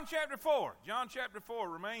Chapter 4. John chapter 4.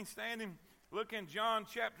 Remain standing. Look in John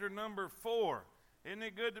chapter number 4. Isn't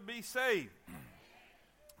it good to be saved?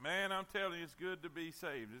 Man, I'm telling you, it's good to be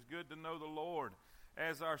saved. It's good to know the Lord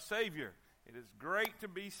as our Savior. It is great to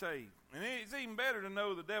be saved. And it's even better to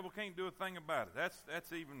know the devil can't do a thing about it.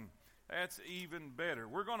 That's even better.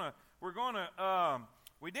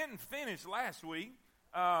 We didn't finish last week.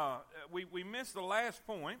 We missed the last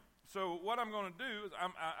point. So what I'm going to do is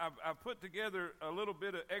I've put together a little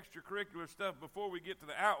bit of extracurricular stuff before we get to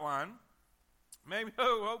the outline.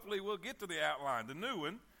 Hopefully we'll get to the outline, the new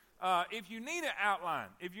one. If you need an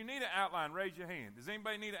outline, raise your hand. Does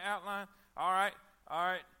anybody need an outline? All right.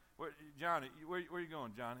 Johnny, where you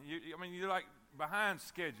going, Johnny? You're like behind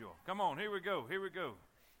schedule. Come on, here we go.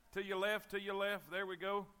 To your left, there we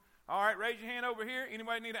go. All right, raise your hand over here.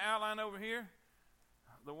 Anybody need an outline over here?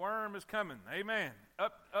 The worm is coming. Amen.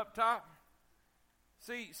 Up top.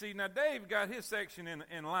 See. Now Dave got his section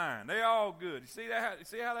in line. They all good. You see that?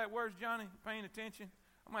 See how that works, Johnny? Paying attention.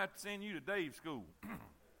 I'm gonna have to send you to Dave's school.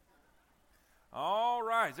 All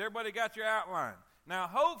right. Has everybody got your outline? Now,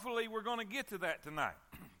 hopefully, we're going to get to that tonight.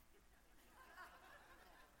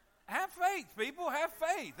 Have faith, people. Have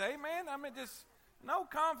faith. Amen. Just no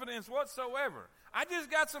confidence whatsoever. I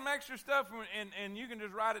just got some extra stuff, and you can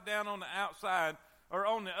just write it down on the outside or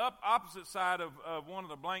on the opposite side of one of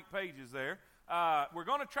the blank pages there. We're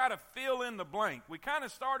going to try to fill in the blank. We kind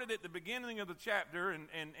of started at the beginning of the chapter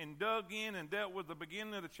and dug in and dealt with the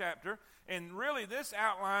beginning of the chapter. And really, this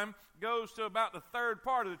outline goes to about the third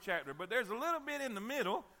part of the chapter. But there's a little bit in the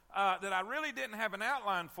middle that I really didn't have an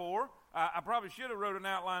outline for. I probably should have wrote an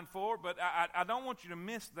outline for, but I don't want you to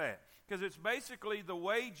miss that. Because it's basically the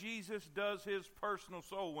way Jesus does his personal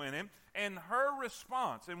soul winning and her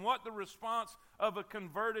response and what the response of a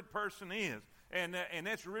converted person is. And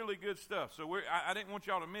that's really good stuff. So I didn't want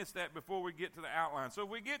y'all to miss that before we get to the outline. So if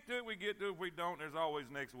we get to it, we get to it. If we don't, there's always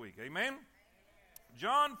next week. Amen?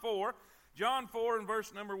 John 4 and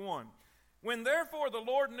verse number 1. When therefore the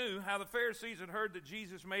Lord knew how the Pharisees had heard that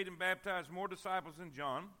Jesus made and baptized more disciples than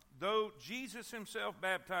John, though Jesus himself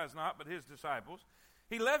baptized not, but his disciples,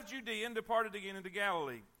 he left Judea and departed again into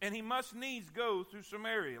Galilee. And he must needs go through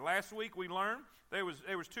Samaria. Last week we learned there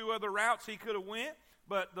was two other routes he could have went,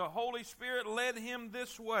 but the Holy Spirit led him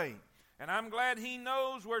this way. And I'm glad he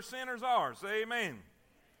knows where sinners are. Say amen.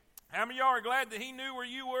 How many of y'all are glad that he knew where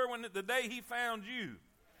you were when the day he found you?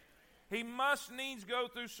 He must needs go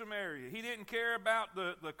through Samaria. He didn't care about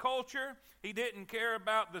the culture. He didn't care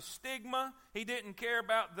about the stigma. He didn't care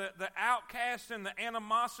about the outcast and the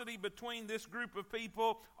animosity between this group of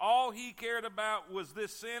people. All he cared about was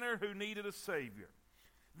this sinner who needed a Savior.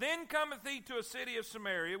 Then cometh he to a city of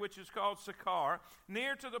Samaria, which is called Sychar,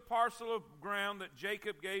 near to the parcel of ground that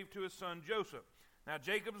Jacob gave to his son Joseph. Now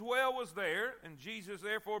Jacob's well was there, and Jesus,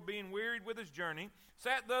 therefore, being wearied with his journey,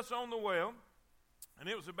 sat thus on the well, and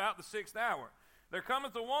it was about the 6th hour. There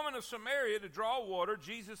cometh a woman of Samaria to draw water.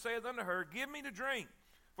 Jesus saith unto her, Give me to drink.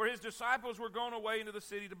 For his disciples were gone away into the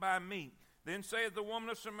city to buy meat. Then saith the woman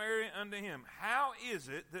of Samaria unto him, How is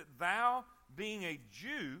it that thou, being a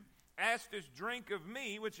Jew, askest drink of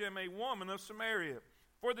me, which am a woman of Samaria?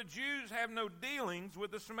 For the Jews have no dealings with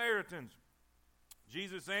the Samaritans.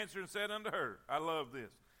 Jesus answered and said unto her, I love this,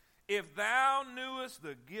 If thou knewest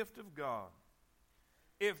the gift of God,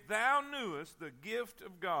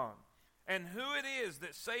 and who it is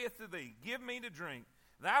that saith to thee, Give me to drink,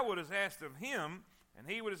 thou wouldest asked of him, and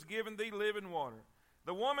he would have given thee living water.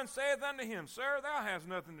 The woman saith unto him, Sir, thou hast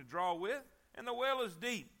nothing to draw with, and the well is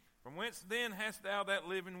deep. From whence then hast thou that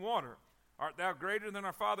living water? Art thou greater than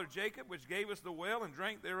our father Jacob, which gave us the well, and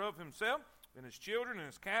drank thereof himself, and his children, and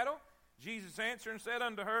his cattle? Jesus answered and said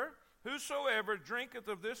unto her, Whosoever drinketh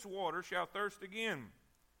of this water shall thirst again.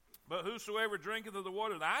 But whosoever drinketh of the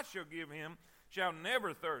water that I shall give him shall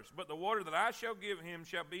never thirst. But the water that I shall give him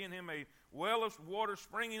shall be in him a well of water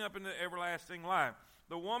springing up into everlasting life.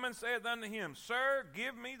 The woman saith unto him, Sir,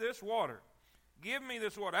 give me this water. Give me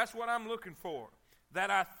this water. That's what I'm looking for. That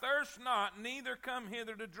I thirst not, neither come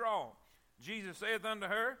hither to draw. Jesus saith unto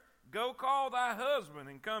her, Go call thy husband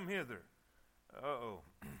and come hither.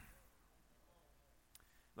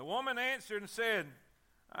 The woman answered and said,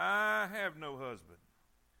 I have no husband.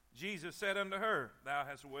 Jesus said unto her, Thou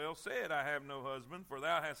hast well said, I have no husband, for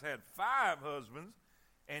thou hast had 5 husbands,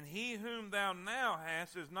 and he whom thou now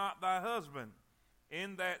hast is not thy husband.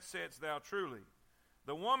 In that saidst thou truly.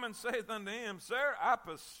 The woman saith unto him, Sir, I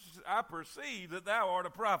perceive that thou art a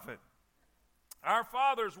prophet. Our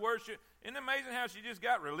fathers worship. Isn't it amazing how she just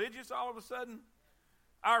got religious all of a sudden?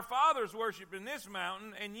 Our fathers worship in this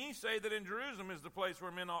mountain, and ye say that in Jerusalem is the place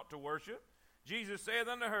where men ought to worship. Jesus saith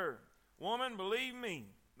unto her, Woman, believe me,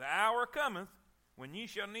 The hour cometh when ye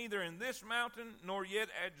shall neither in this mountain nor yet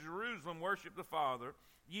at Jerusalem worship the Father.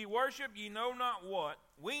 Ye worship ye know not what.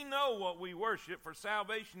 We know what we worship, for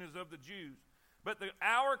salvation is of the Jews. But the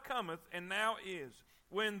hour cometh, and now is,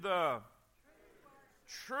 when the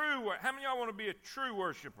true, how many of y'all want to be a true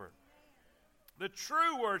worshiper? The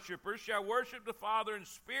true worshiper shall worship the Father in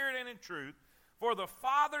spirit and in truth, for the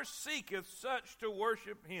Father seeketh such to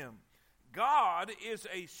worship him. God is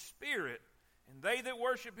a spirit, and they that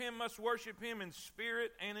worship him must worship him in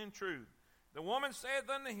spirit and in truth. The woman saith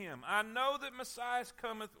unto him, I know that Messiah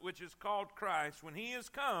cometh, which is called Christ. When he is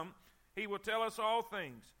come, he will tell us all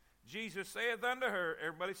things. Jesus saith unto her,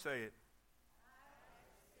 everybody say it,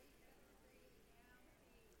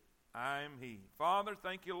 I am he. Father,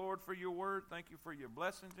 thank you, Lord, for your word. Thank you for your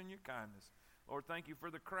blessings and your kindness. Lord, thank you for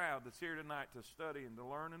the crowd that's here tonight to study and to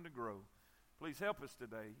learn and to grow. Please help us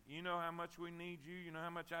today. You know how much we need you. You know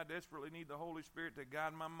how much I desperately need the Holy Spirit to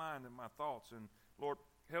guide my mind and my thoughts. And Lord,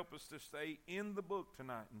 help us to stay in the book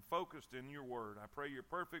tonight and focused in your word. I pray your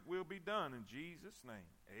perfect will be done in Jesus' name.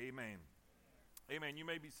 Amen. Amen. You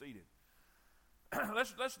may be seated.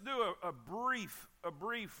 Let's do a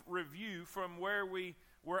brief review from where we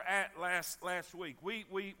were at last week.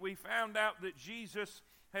 We found out that Jesus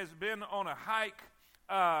has been on a hike,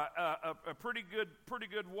 a pretty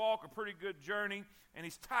good walk, a pretty good journey, and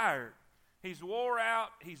he's tired. He's wore out.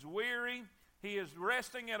 He's weary. He is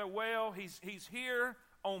resting at a well. He's here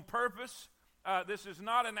on purpose. This is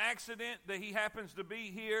not an accident that he happens to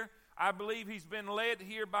be here. I believe he's been led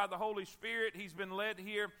here by the Holy Spirit. He's been led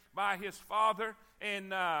here by his Father, and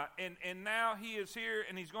now he is here,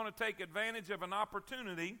 and he's going to take advantage of an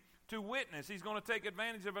opportunity to witness. He's going to take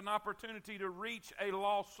advantage of an opportunity to reach a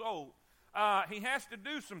lost soul. He has to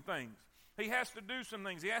do some things. He has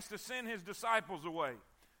to send his disciples away.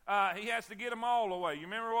 He has to get them all away. You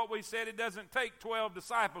remember what we said? It doesn't take 12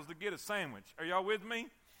 disciples to get a sandwich. Are y'all with me?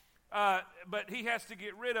 But he has to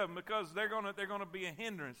get rid of them because they're going to be a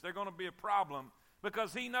hindrance. They're going to be a problem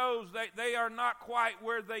because he knows that they are not quite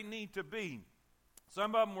where they need to be.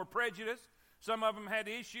 Some of them were prejudiced. Some of them had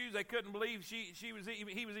issues. They couldn't believe he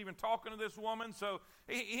was even talking to this woman. So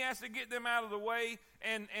he has to get them out of the way,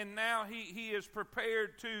 and now he is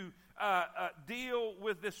prepared to deal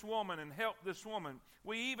with this woman and help this woman.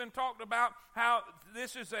 We even talked about how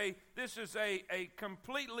this is a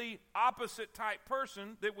completely opposite type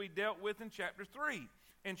person that we dealt with in chapter 3.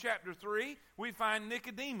 In chapter 3, we find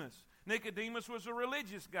Nicodemus. Nicodemus was a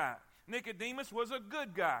religious guy. Nicodemus was a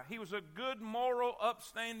good guy. He was a good, moral,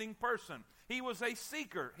 upstanding person. He was a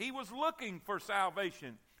seeker. He was looking for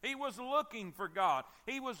salvation. He was looking for God.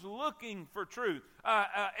 He was looking for truth.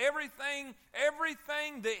 Everything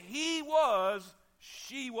that he was,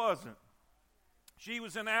 she wasn't. She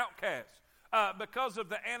was an outcast. Because of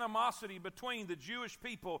the animosity between the Jewish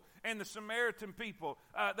people and the Samaritan people.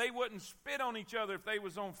 They wouldn't spit on each other if they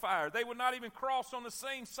was on fire. They would not even cross on the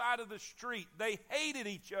same side of the street. They hated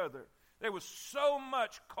each other. There was so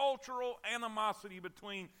much cultural animosity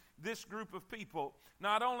between this group of people.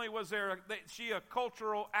 Not only was she a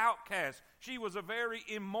cultural outcast, she was a very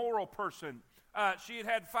immoral person. She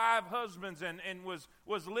had 5 husbands and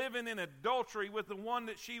was living in adultery with the one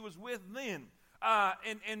that she was with then.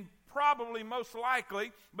 And probably most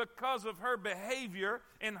likely because of her behavior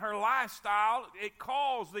and her lifestyle, it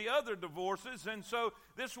caused the other divorces. And so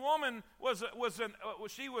this woman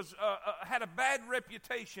had a bad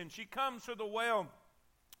reputation. She comes to the well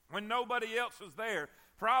when nobody else is there,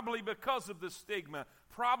 probably because of the stigma,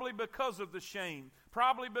 probably because of the shame,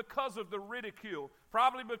 probably because of the ridicule,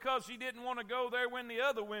 probably because she didn't want to go there when the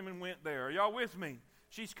other women went there. Are y'all with me?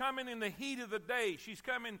 She's coming in the heat of the day. She's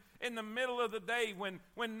coming in the middle of the day when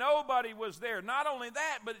nobody was there. Not only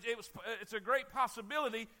that, but it's a great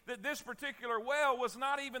possibility that this particular well was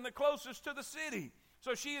not even the closest to the city.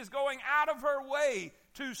 So she is going out of her way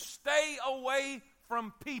to stay away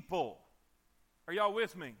from people. Are y'all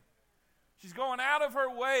with me? She's going out of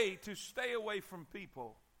her way to stay away from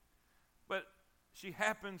people. But she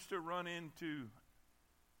happens to run into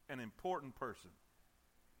an important person.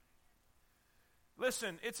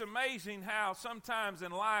 Listen, it's amazing how sometimes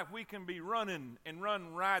in life we can be running and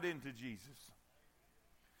run right into Jesus.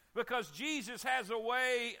 Because Jesus has a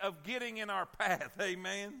way of getting in our path,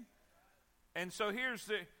 amen? And so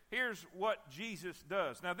here's what Jesus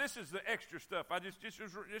does. Now this is the extra stuff. I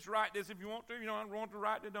just write this if you want to. You don't want to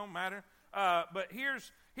write it, don't matter. But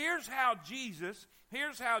here's how Jesus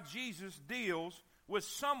deals with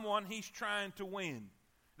someone he's trying to win.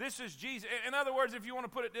 This is Jesus. In other words, if you want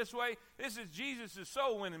to put it this way, this is Jesus'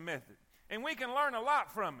 soul winning method. And we can learn a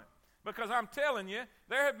lot from it. Because I'm telling you,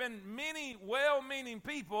 there have been many well-meaning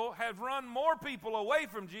people have run more people away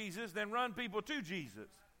from Jesus than run people to Jesus.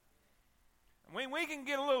 We can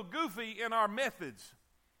get a little goofy in our methods.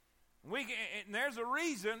 And there's a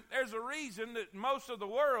reason that most of the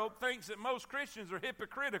world thinks that most Christians are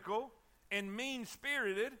hypocritical and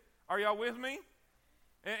mean-spirited. Are y'all with me?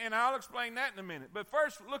 And I'll explain that in a minute. But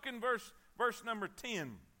first, look in verse number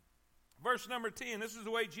 10. Verse number 10, this is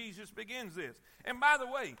the way Jesus begins this. And by the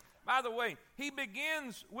way, he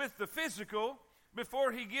begins with the physical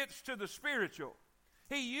before he gets to the spiritual.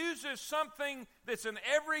 He uses something that's an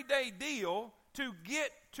everyday deal to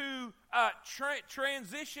get to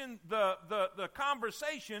transition the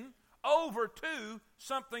conversation over to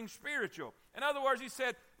something spiritual. In other words, he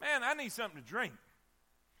said, man, I need something to drink.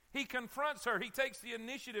 He confronts her. He takes the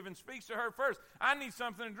initiative and speaks to her first. I need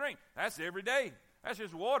something to drink. That's every day. That's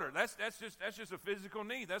just water. That's just a physical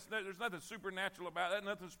need. There's nothing supernatural about that,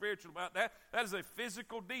 nothing spiritual about that. That is a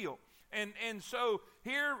physical deal. And so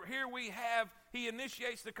here he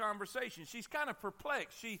initiates the conversation. She's kind of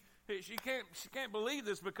perplexed. She can't believe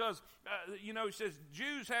this because he says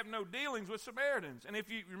Jews have no dealings with Samaritans. And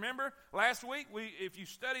if you remember last week, if you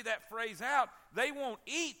study that phrase out, they won't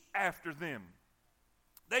eat after them.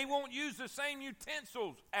 They won't use the same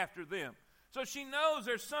utensils after them. So she knows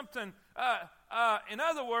there's something. In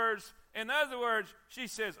other words, she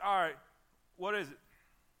says, "All right, what is it?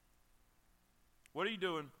 What are you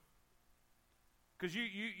doing? Because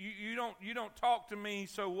you don't talk to me.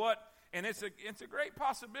 So what?" And it's a great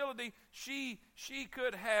possibility she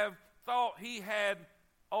could have thought he had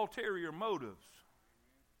ulterior motives.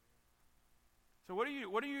 So what are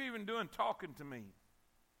you even doing talking to me?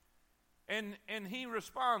 And he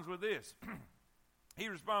responds with this. He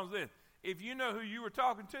responds with this. If you know who you were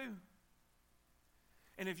talking to,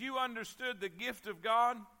 and if you understood the gift of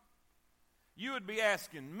God, you would be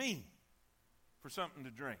asking me for something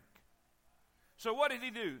to drink. So what did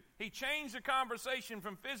he do? He changed the conversation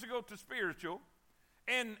from physical to spiritual.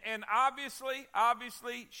 And obviously,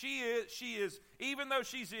 she is, even though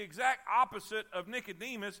she's the exact opposite of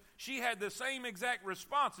Nicodemus, she had the same exact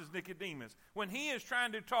response as Nicodemus. When he is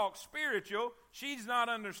trying to talk spiritual, she's not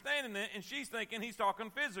understanding it, and she's thinking he's talking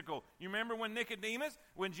physical. You remember when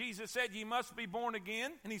Jesus said, "You must be born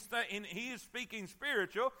again," and he is speaking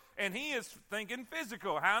spiritual, and he is thinking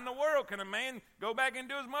physical. How in the world can a man go back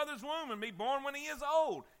into his mother's womb and be born when he is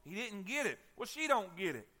old? He didn't get it. Well, she don't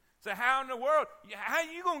get it. So how in the world, how are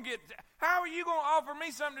you going to offer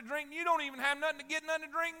me something to drink? You don't even have nothing to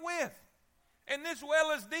drink with. And this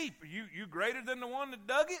well is deep. You greater than the one that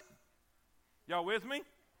dug it? Y'all with me?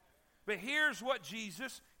 But here's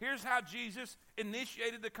how Jesus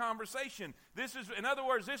initiated the conversation. In other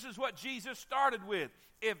words, this is what Jesus started with.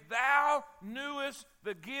 If thou knewest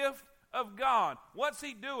the gift of God. What's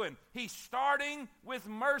he doing? He's starting with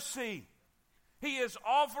mercy. He is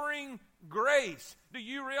offering grace. Do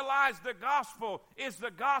you realize the gospel is the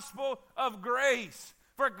gospel of grace?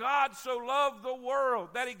 For God so loved the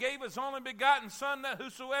world that he gave his only begotten Son, that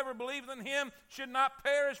whosoever believeth in him should not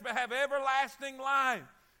perish but have everlasting life.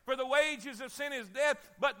 For the wages of sin is death,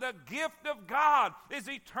 but the gift of God is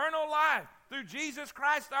eternal life through Jesus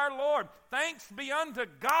Christ our Lord. Thanks be unto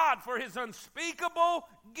God for his unspeakable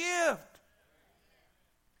gift.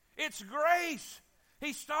 It's grace.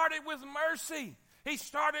 He started with mercy. He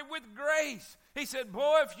started with grace. He said,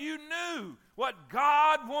 boy, if you knew what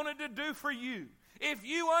God wanted to do for you, if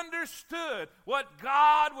you understood what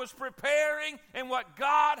God was preparing and what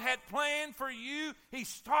God had planned for you, he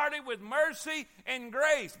started with mercy and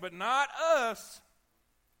grace. But not us,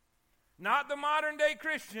 not the modern day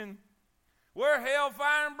Christian. We're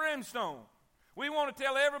hellfire and brimstone. We want to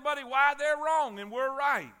tell everybody why they're wrong and we're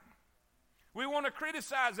right. We want to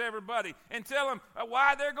criticize everybody and tell them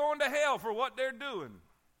why they're going to hell for what they're doing.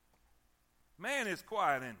 Man, it's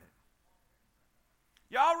quiet, isn't it?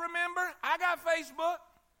 Y'all remember? I got Facebook.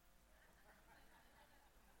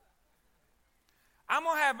 I'm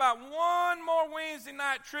going to have about one more Wednesday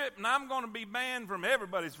night trip, and I'm going to be banned from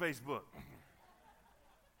everybody's Facebook.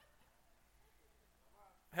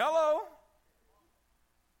 Hello?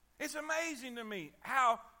 It's amazing to me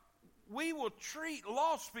how we will treat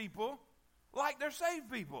lost people like they're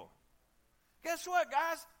saved people. Guess what,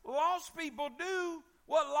 guys? Lost people do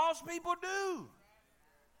what lost people do.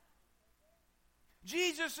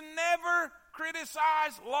 Jesus never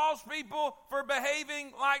criticized lost people for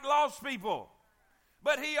behaving like lost people.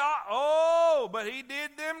 But he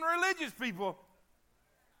did them religious people.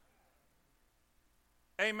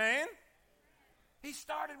 Amen? He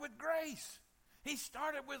started with grace. He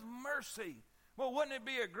started with mercy. Well, wouldn't it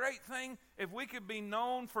be a great thing if we could be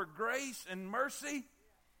known for grace and mercy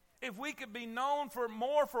if we could be known for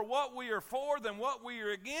more for what we are for than what we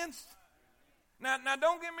are against? Now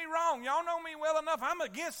don't get me wrong. Y'all know me well enough. I'm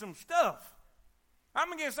against some stuff.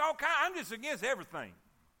 I'm against all kinds. I'm just against everything.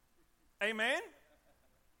 Amen?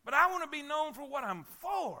 But I want to be known for what I'm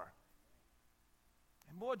for.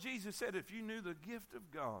 And boy, Jesus said, if you knew the gift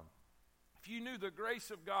of God, if you knew the grace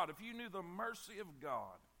of God, if you knew the mercy of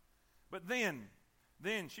God. But then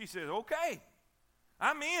she says, okay,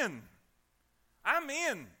 I'm in.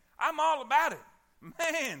 I'm all about it.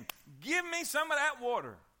 Man, give me some of that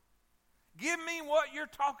water. Give me what you're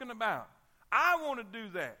talking about. I want to do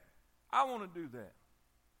that. I want to do that.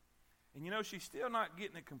 And you know, she's still not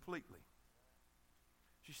getting it completely.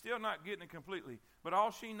 She's still not getting it completely. But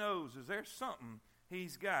all she knows is there's something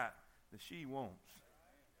he's got that she wants.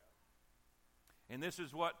 And this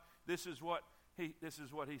is what he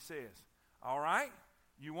says. All right,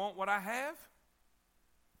 you want what I have?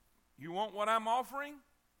 You want what I'm offering?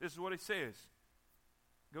 This is what he says.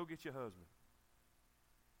 Go get your husband.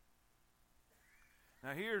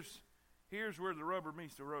 Now here's where the rubber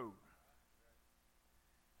meets the road.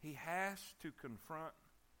 He has to confront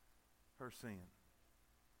her sin.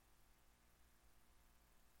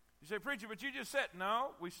 You say, preacher, but you just said,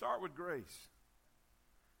 no, we start with grace.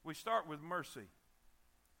 We start with mercy.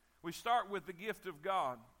 We start with the gift of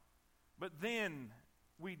God. But then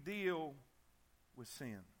we deal with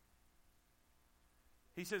sin.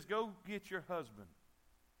 He says, go get your husband.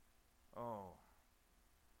 Oh,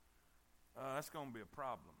 that's going to be a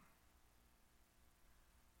problem.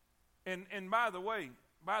 And by the way,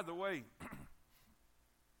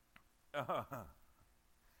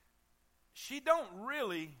 she don't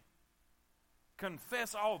really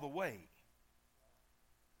confess all the way.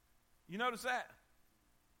 You notice that?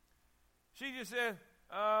 She just said,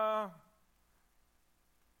 I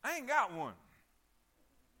ain't got one.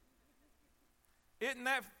 Isn't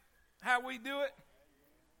that how we do it?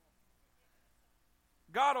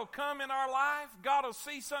 God will come in our life. God will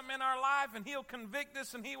see something in our life, and He'll convict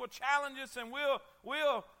us, and He will challenge us, and we'll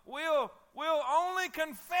only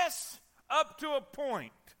confess up to a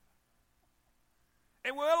point.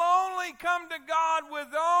 And we'll only come to God with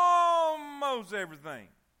almost everything.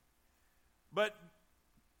 But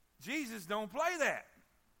Jesus don't play that.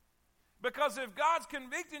 Because if God's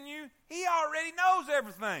convicting you, He already knows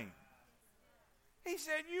everything. He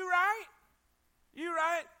said, you right. You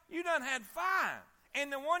done had 5. And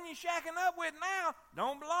the one you're shacking up with now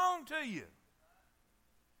don't belong to you.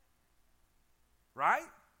 Right?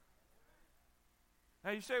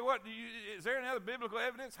 Now you say, what? Is there any other biblical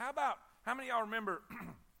evidence? How many of y'all remember,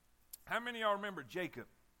 Jacob?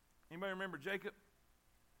 Anybody remember Jacob?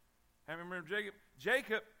 Remember Jacob?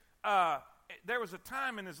 Jacob, there was a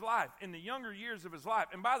time in his life, in the younger years of his life,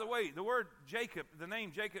 and by the way, the word Jacob, the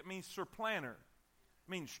name Jacob means surplanter,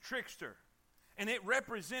 means trickster. And it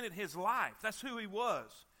represented his life. That's who he was.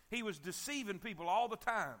 He was deceiving people all the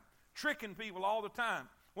time, tricking people all the time.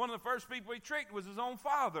 One of the first people he tricked was his own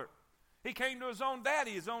father. He came to his own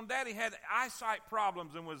daddy. His own daddy had eyesight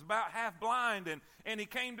problems and was about half blind. And he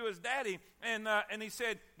came to his daddy and he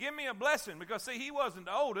said, give me a blessing. Because, see, he wasn't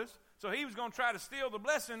the oldest. So he was going to try to steal the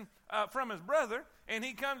blessing from his brother. And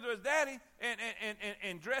he comes to his daddy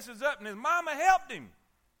and dresses up. And his mama helped him.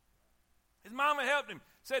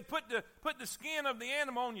 Said, put the skin of the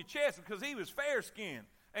animal on your chest, because he was fair-skinned.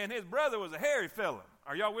 And his brother was a hairy fella.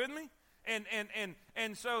 Are y'all with me? And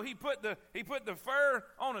so he put the fur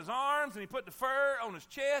on his arms, and he put the fur on his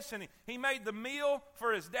chest, and he made the meal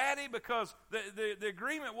for his daddy, because the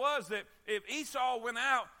agreement was that if Esau went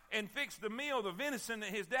out and fixed the meal, the venison that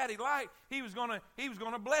his daddy liked, he was gonna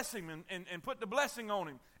bless him and put the blessing on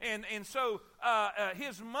him. And so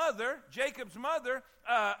his mother, Jacob's mother,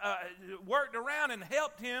 worked around and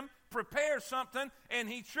helped him prepare something, and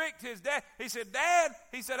he tricked his dad. He said, Dad,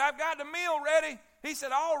 I've got the meal ready. He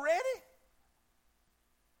said, already?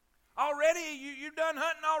 Already? You done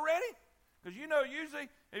hunting already? Because you know, usually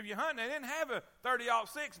if you're hunting, they didn't have a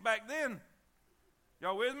 30-06 back then.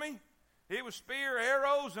 Y'all with me? It was spear,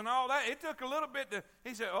 arrows, and all that. It took a little bit to.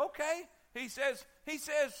 He said, okay. He says,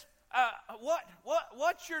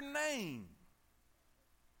 what's your name?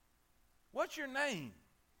 What's your name?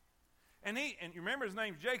 And you remember his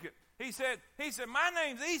name's Jacob. He said, my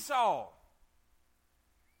name's Esau.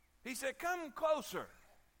 He said, come closer.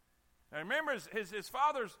 Now remember, his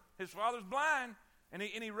father's blind, and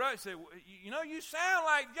he rushed. Said, you know, you sound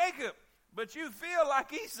like Jacob, but you feel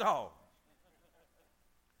like Esau.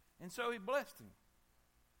 And so he blessed him.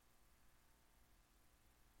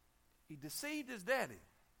 He deceived his daddy.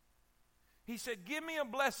 He said, give me a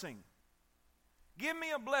blessing. Give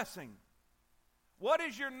me a blessing. What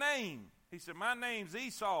is your name? He said, my name's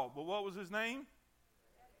Esau. But what was his name?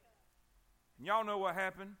 And y'all know what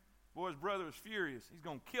happened. Boy, his brother was furious. He's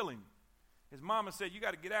going to kill him. His mama said, you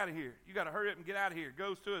got to get out of here. You got to hurry up and get out of here.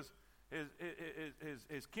 Goes to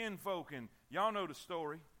his kinfolk, and y'all know the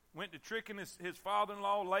story. Went to tricking his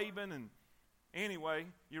father-in-law, Laban, and anyway,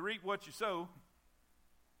 you reap what you sow,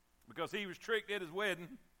 because he was tricked at his wedding.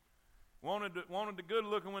 Wanted the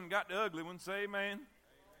good-looking one and got the ugly one. Say amen.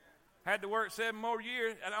 Had to work 7 more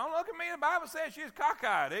years. And don't look at me. The Bible says she's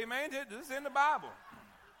cockeyed. Amen. This is in the Bible.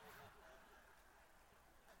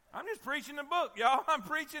 I'm just preaching the book, y'all. I'm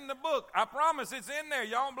preaching the book. I promise it's in there.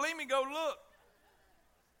 Y'all don't believe me? Go look.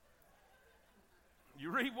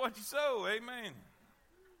 You reap what you sow. Amen.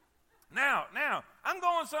 Now, I'm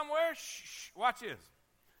going somewhere. Shh, watch this.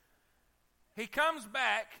 He comes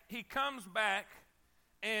back,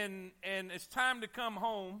 and it's time to come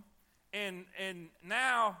home, and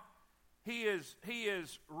now he is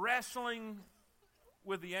wrestling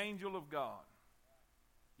with the angel of God.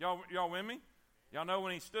 Y'all with me? Y'all know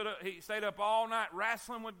when he stayed up all night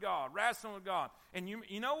wrestling with God. And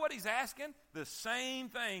you know what he's asking? The same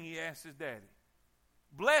thing he asked his daddy.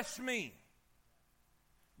 Bless me.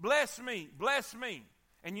 Bless me. Bless me.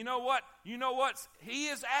 And you know what? He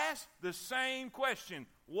is asked? The same question.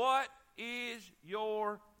 What is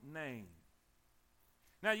your name?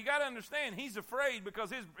 Now you got to understand, he's afraid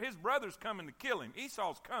because his brother's coming to kill him.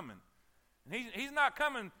 Esau's coming. And he's not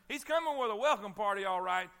coming. He's coming with a welcome party, all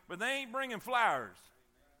right, but they ain't bringing flowers.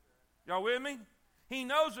 Y'all with me? He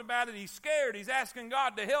knows about it. He's scared. He's asking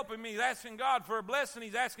God to help him. He's asking God for a blessing.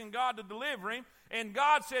 He's asking God to deliver him. And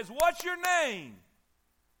God says, what's your name?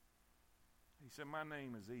 He said, my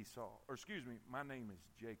name is Esau. Or excuse me, my name is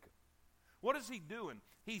Jacob. What is he doing?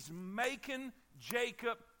 He's making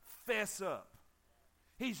Jacob fess up.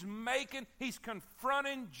 He's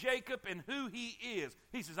confronting Jacob and who he is.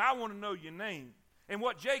 He says, I want to know your name. And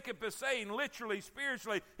what Jacob is saying, literally,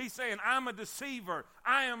 spiritually, he's saying, I'm a deceiver.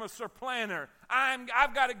 I am a supplanter.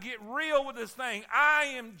 I've got to get real with this thing.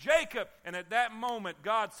 I am Jacob. And at that moment,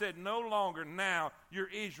 God said, no longer now, you're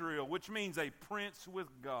Israel, which means a prince with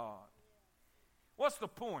God. What's the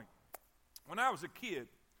point? When I was a kid,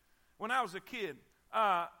 y'all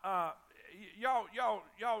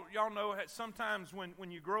know that sometimes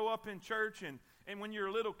when you grow up in church and when you're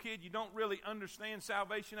a little kid, you don't really understand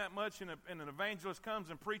salvation that much, and an evangelist comes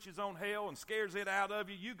and preaches on hell and scares it out of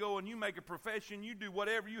you. You go and you make a profession. You do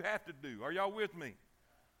whatever you have to do. Are y'all with me?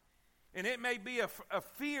 And it may be a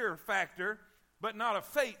fear factor, but not a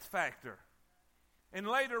faith factor. And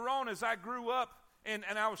later on, as I grew up, and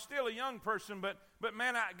I was still a young person, but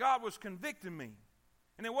man, God was convicting me.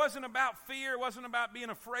 And it wasn't about fear. It wasn't about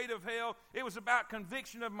being afraid of hell. It was about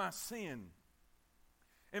conviction of my sin.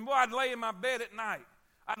 And boy, I'd lay in my bed at night.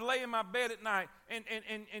 And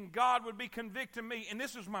God would be convicting me. And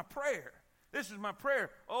this is my prayer.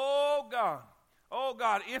 Oh God,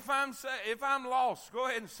 if I'm lost, go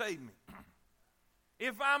ahead and save me.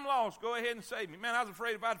 If I'm lost, go ahead and save me. Man, I was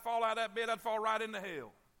afraid if I'd fall out of that bed, I'd fall right into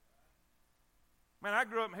hell. Man, I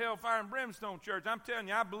grew up in hellfire and brimstone church. I'm telling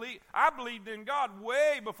you, I believed in God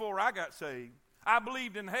way before I got saved. I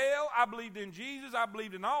believed in hell. I believed in Jesus. I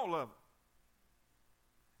believed in all of it.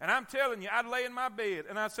 And I'm telling you, I'd lay in my bed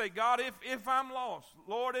and I'd say, God, if I'm lost,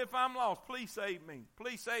 Lord, if I'm lost, please save me.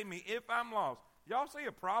 Please save me if I'm lost. Y'all see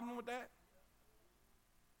a problem with that?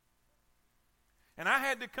 And I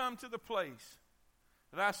had to come to the place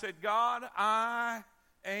that I said, God, I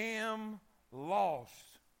am lost.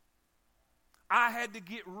 I had to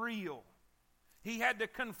get real. He had to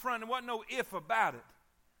confront. There wasn't no if about it.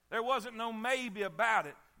 There wasn't no maybe about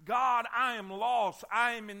it. God, I am lost.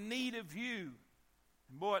 I am in need of you.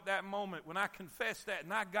 And boy, at that moment, when I confessed that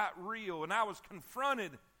and I got real and I was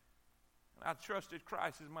confronted, and I trusted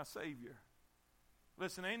Christ as my Savior.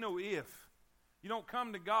 Listen, ain't no if. You don't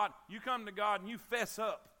come to God. You come to God and you fess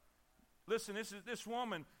up. Listen, this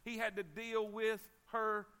woman, he had to deal with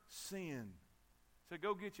her sin. Said,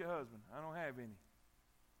 go get your husband. I don't have any.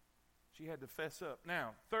 She had to fess up.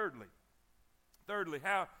 Now, thirdly,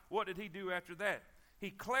 what did he do after that? He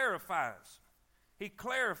clarifies. He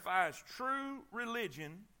clarifies true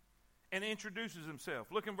religion and introduces himself.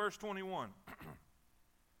 Look in verse 21.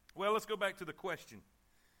 Well, let's go back to the question.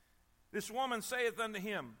 This woman saith unto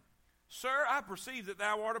him, Sir, I perceive that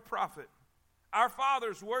thou art a prophet. Our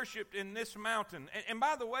fathers worshipped in this mountain. And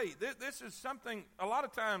by the way, this is something a lot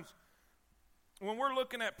of times when we're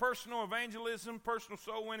looking at personal evangelism, personal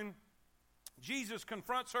soul winning, Jesus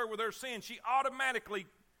confronts her with her sin. She automatically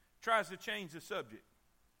tries to change the subject.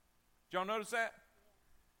 Did y'all notice that?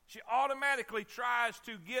 She automatically tries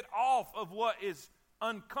to get off of what is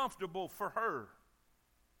uncomfortable for her.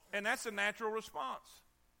 And that's a natural response.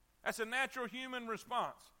 That's a natural human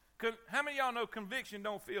response. How many of y'all know conviction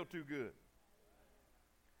don't feel too good?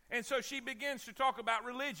 And so she begins to talk about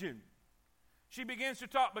religion. She begins to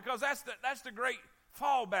talk, because that's the great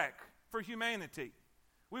fallback for humanity.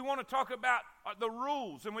 We want to talk about the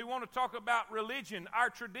rules, and we want to talk about religion, our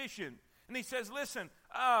tradition. And he says, listen,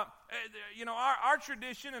 our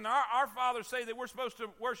tradition and our fathers say that we're supposed to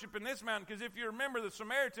worship in this mountain, because if you remember, the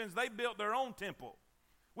Samaritans, they built their own temple,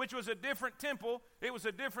 which was a different temple. It was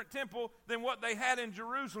a different temple than what they had in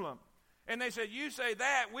Jerusalem. And they said, you say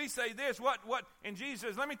that, we say this. What? And Jesus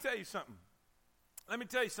says, let me tell you something.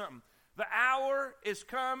 The hour is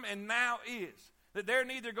come and now is, that they're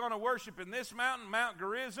neither going to worship in this mountain, Mount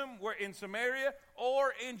Gerizim, where in Samaria,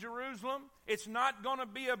 or in Jerusalem. It's not going to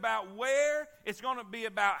be about where. It's going to be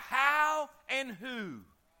about how and who.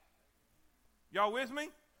 Y'all with me?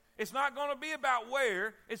 It's not going to be about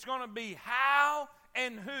where. It's going to be how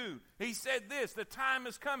and who. He said this, the time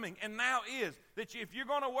is coming and now is, that if you're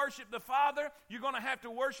going to worship the Father, you're going to have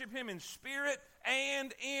to worship him in spirit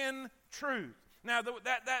and in truth. Now,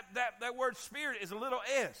 that word spirit is a little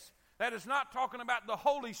s. That is not talking about the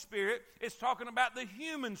Holy Spirit. It's talking about the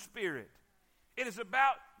human spirit. It is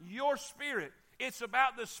about your spirit. It's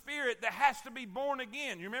about the spirit that has to be born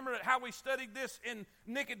again. You remember how we studied this in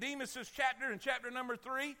Nicodemus' chapter, in chapter number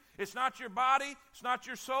 3? It's not your body, it's not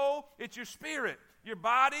your soul, it's your spirit. Your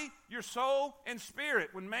body, your soul, and spirit.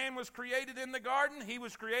 When man was created in the garden, he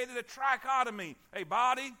was created a trichotomy, a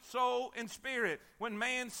body, soul, and spirit. When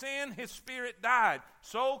man sinned, his spirit died.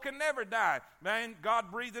 Soul can never die.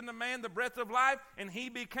 God breathed into man the breath of life, and he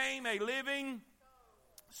became a living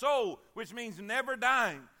soul, which means never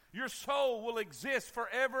dying. Your soul will exist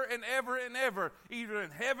forever and ever and ever, either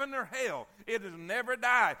in heaven or hell. It has never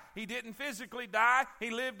died. He didn't physically die. He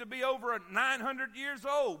lived to be over 900 years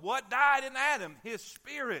old. What died in Adam? His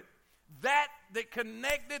spirit. That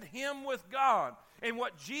connected him with God. And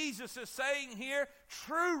what Jesus is saying here,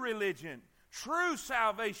 true religion, true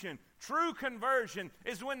salvation, true conversion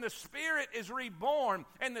is when the spirit is reborn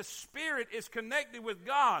and the spirit is connected with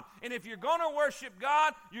God. And if you're going to worship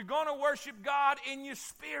God, you're going to worship God in your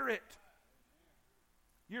spirit.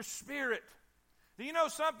 Your spirit. Do you know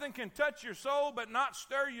something can touch your soul but not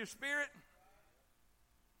stir your spirit?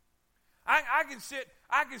 I can sit,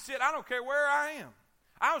 I don't care where I am.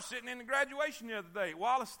 I was sitting in the graduation the other day at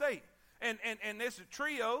Wallace State. And this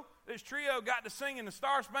trio got to singing the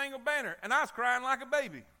Star Spangled Banner, and I was crying like a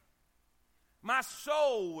baby. My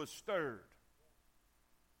soul was stirred.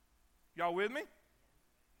 Y'all with me?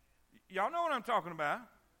 Y'all know what I'm talking about.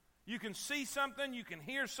 You can see something, you can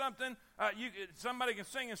hear something. Somebody can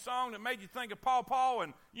sing a song that made you think of Paw,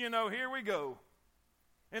 and here we go.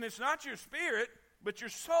 And it's not your spirit, but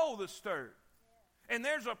your soul that's stirred. And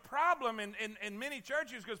there's a problem in many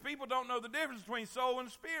churches because people don't know the difference between soul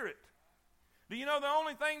and spirit. Do you know the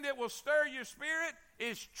only thing that will stir your spirit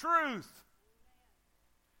is truth?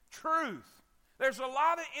 Truth. There's a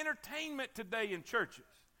lot of entertainment today in churches.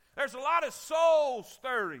 There's a lot of soul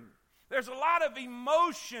stirring. There's a lot of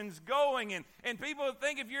emotions going, and people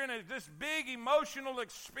think if you're in this big emotional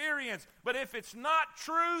experience, but if it's not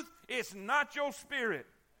truth, it's not your spirit.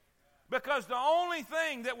 Because the only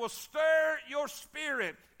thing that will stir your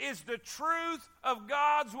spirit is the truth of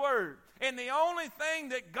God's Word. And the only thing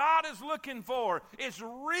that God is looking for is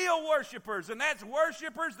real worshipers. And that's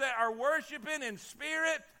worshipers that are worshiping in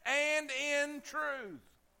spirit and in truth.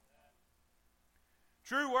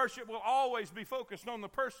 True worship will always be focused on the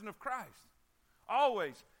person of Christ.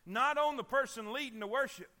 Always. Not on the person leading the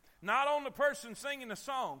worship. Not on the person singing the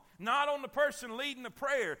song. Not on the person leading the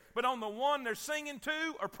prayer. But on the one they're singing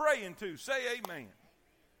to or praying to. Say amen.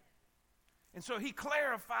 And so he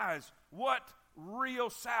clarifies what real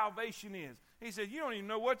salvation is. He said, you don't even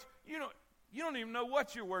know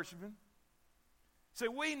what you're worshiping. So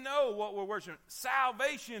we know what we're worshiping.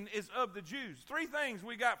 Salvation is of the Jews. 3 things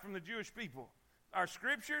we got from the Jewish people. Our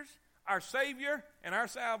scriptures, our Savior, and our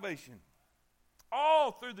salvation.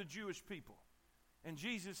 All through the Jewish people. And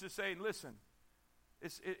Jesus is saying, listen,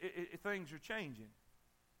 things are changing.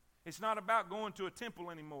 It's not about going to a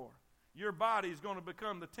temple anymore. Your body is going to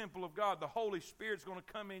become the temple of God. The Holy Spirit's going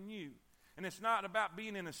to come in you. And it's not about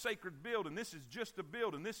being in a sacred building. This is just a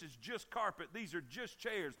building. This is just carpet. These are just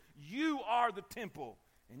chairs. You are the temple,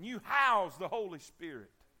 and you house the Holy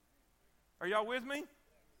Spirit. Are y'all with me?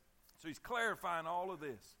 So he's clarifying all of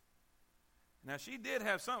this. Now, she did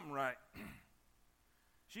have something right.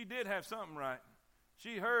 She did have something right.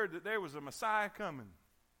 She heard that there was a Messiah coming.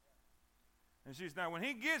 And she's now, when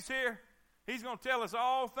he gets here, he's going to tell us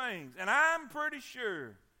all things. And I'm pretty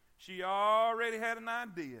sure she already had an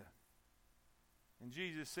idea. And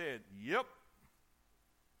Jesus said, yep,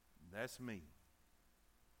 that's me.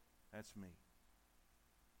 That's me.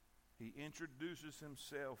 He introduces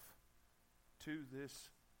himself to this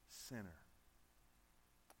sinner.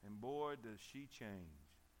 And boy, does she change.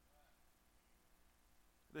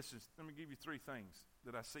 Let me give you three things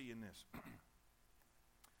that I see in this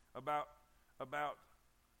about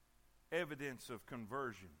evidence of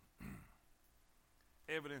conversion.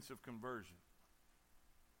 Evidence of conversion.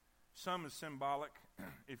 Some is symbolic,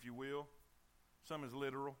 if you will. Some is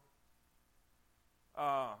literal.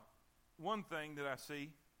 One thing that I see.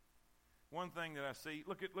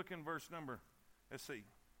 Look in verse number. Let's see.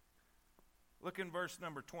 Look in verse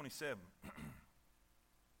number 27.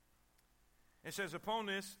 It says, upon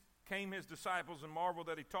this came his disciples and marveled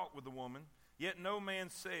that he talked with the woman. Yet no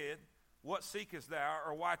man said, what seekest thou,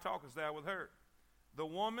 or why talkest thou with her? The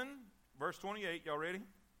woman, verse 28, y'all ready?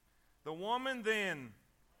 The woman then,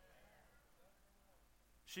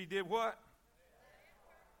 she did what?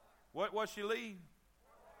 What she leave?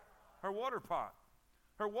 Her water pot.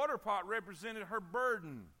 Her water pot represented her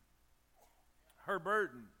burden. Her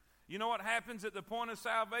burden. You know what happens at the point of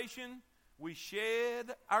salvation? We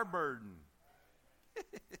shed our burden.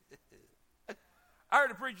 I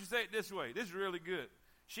heard a preacher say it this way. This is really good.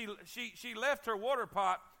 She left her water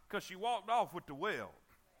pot because she walked off with the well.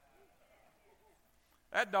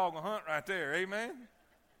 That dog will hunt right there, amen?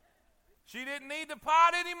 She didn't need the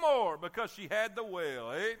pot anymore because she had the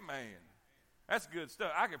well, amen. That's good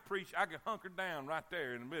stuff. I could preach, I could hunker down right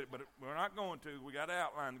there in a minute, but we're not going to. We got an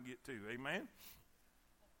outline to get to, amen?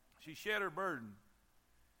 She shed her burden.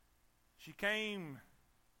 She came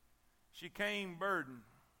burdened.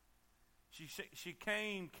 She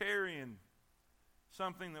came carrying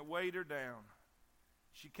something that weighed her down.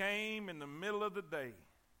 She came in the middle of the day.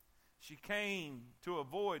 She came to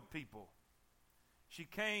avoid people. She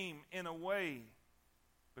came in a way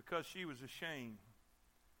because she was ashamed.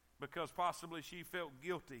 Because possibly she felt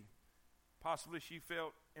guilty. Possibly she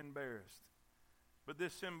felt embarrassed. But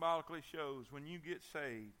this symbolically shows when you get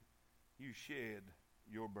saved, you shed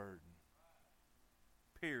your burden.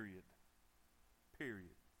 Period.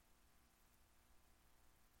 Period.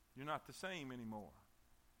 You're not the same anymore.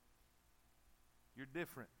 You're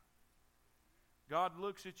different. God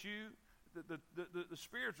looks at you. The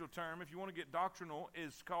spiritual term, if you want to get doctrinal,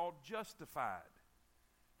 is called justified.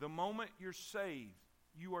 The moment you're saved,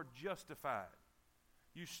 you are justified.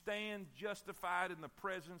 You stand justified in the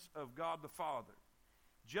presence of God the Father.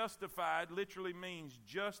 Justified literally means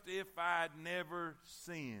just if I'd never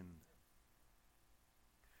sinned.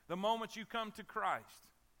 The moment you come to Christ,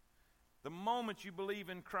 the moment you believe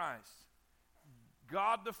in Christ,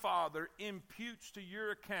 God the Father imputes to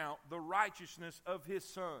your account the righteousness of His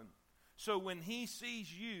Son. So when He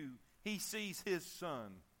sees you, He sees His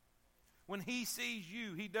Son. When He sees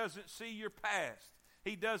you, He doesn't see your past.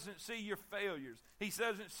 He doesn't see your failures. He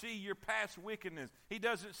doesn't see your past wickedness. He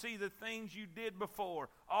doesn't see the things you did before.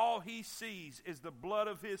 All He sees is the blood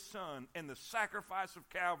of His Son and the sacrifice of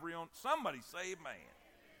Calvary on. Somebody say amen.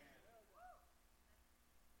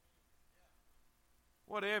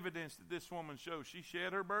 What evidence did this woman show? She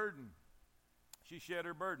shed her burden. She shed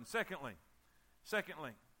her burden. Secondly,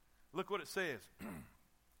 look what it says. It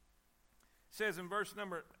says in verse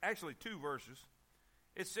number, actually 2 verses.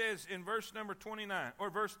 It says in verse number 29, or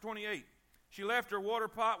verse 28, she left her water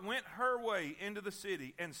pot, went her way into the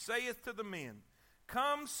city, and saith to the men,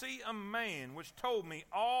 come see a man which told me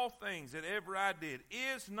all things that ever I did.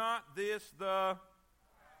 Is not this the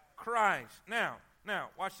Christ? Now,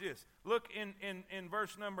 watch this. Look in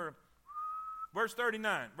verse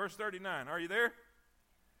 39. Verse 39. Are you there?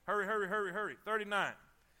 Hurry. 39.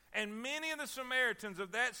 And many of the Samaritans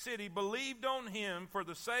of that city believed on him for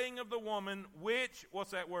the saying of the woman, which,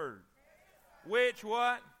 what's that word? Which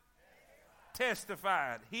what?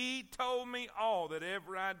 Testified. He told me all that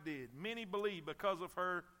ever I did. Many believed because of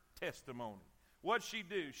her testimony. What'd she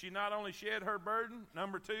do? She not only shed her burden,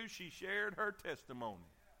 number 2, she shared her testimony.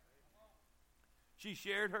 She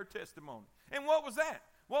shared her testimony. And what was that?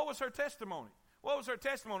 What was her testimony? What was her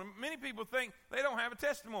testimony? Many people think they don't have a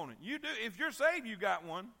testimony. You do. If you're saved, you got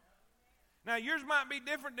one. Now, yours might be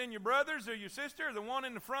different than your brother's or your sister or the one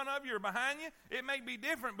in the front of you or behind you. It may be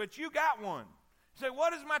different, but you got one. You say,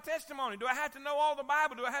 what is my testimony? Do I have to know all the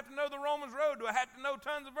Bible? Do I have to know the Romans Road? Do I have to know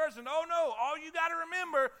tons of verses? Oh, no. All you got to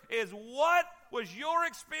remember is what was your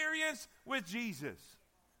experience with Jesus?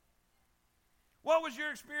 What was your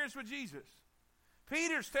experience with Jesus?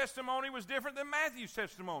 Peter's testimony was different than Matthew's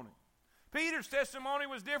testimony. Peter's testimony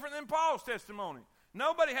was different than Paul's testimony.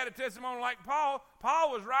 Nobody had a testimony like Paul.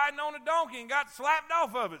 Paul was riding on a donkey and got slapped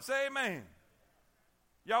off of it. Say amen.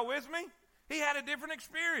 Y'all with me? He had a different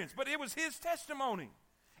experience, but it was his testimony.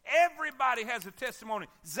 Everybody has a testimony.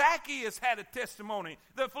 Zacchaeus had a testimony.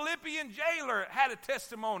 The Philippian jailer had a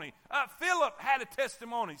testimony. Philip had a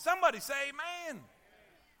testimony. Somebody say amen.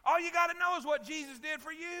 All you got to know is what Jesus did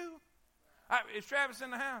for you. Is Travis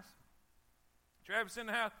in the house? Travis in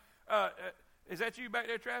the house? Is that you back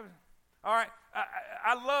there, Travis? All right.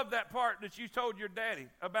 I love that part that you told your daddy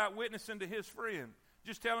about witnessing to his friend.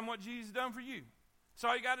 Just tell him what Jesus done for you. That's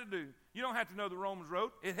all you got to do. You don't have to know the Romans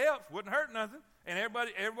road. It helps. Wouldn't hurt nothing. And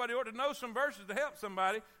everybody ought to know some verses to help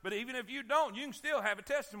somebody. But even if you don't, you can still have a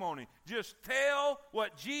testimony. Just tell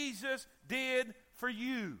what Jesus did for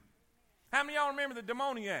you. How many of y'all remember the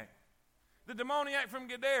demoniac? The demoniac from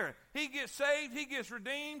Gadara. He gets saved. He gets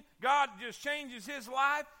redeemed. God just changes his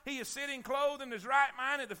life. He is sitting clothed in his right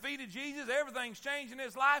mind at the feet of Jesus. Everything's changed in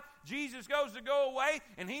his life. Jesus goes to go away,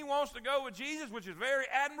 and he wants to go with Jesus, which is very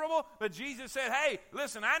admirable. But Jesus said, hey,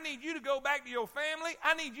 listen, I need you to go back to your family.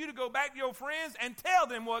 I need you to go back to your friends and tell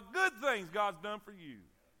them what good things God's done for you.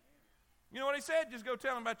 You know what he said? Just go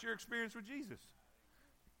tell them about your experience with Jesus.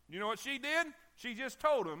 You know what she did? She just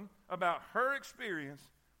told them about her experience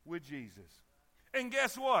with Jesus. And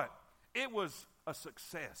guess what? It was a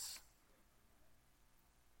success.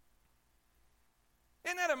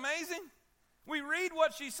 Isn't that amazing? We read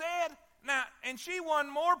what she said, now, and she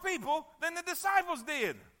won more people than the disciples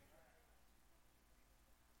did.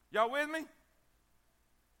 Y'all with me?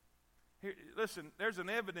 Here, listen, there's an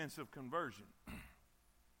evidence of conversion.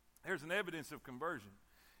 There's an evidence of conversion.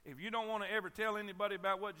 If you don't want to ever tell anybody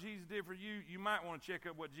about what Jesus did for you, you might want to check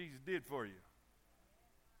out what Jesus did for you.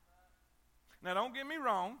 Now, don't get me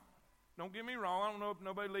wrong. Don't get me wrong. I don't know if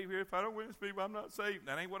nobody leave here. If I don't witness people, I'm not saved.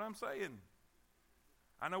 That ain't what I'm saying.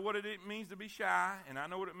 I know what it means to be shy, and I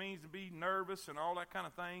know what it means to be nervous and all that kind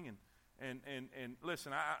of thing. And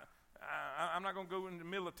listen, I'm not going to go in the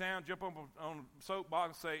middle of town, jump up on a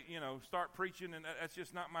soapbox and say, start preaching, and that's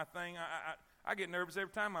just not my thing. I get nervous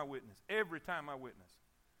every time I witness. Every time I witness.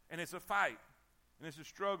 And it's a fight. And it's a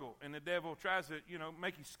struggle, and the devil tries to,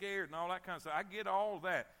 make you scared and all that kind of stuff. I get all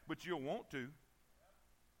that, but you'll want to.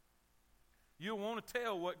 You'll want to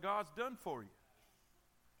tell what God's done for you.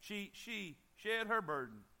 She shared her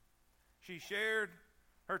burden. She shared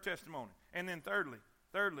her testimony. And then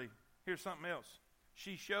thirdly, here's something else.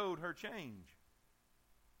 She showed her change.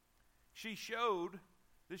 She showed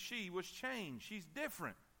that she was changed. She's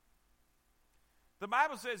different. The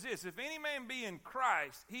Bible says this, if any man be in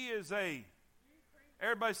Christ, he is a...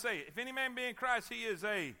 Everybody say it. If any man be in Christ, he is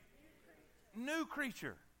a new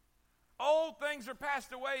creature. Old things are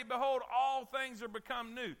passed away. Behold, all things are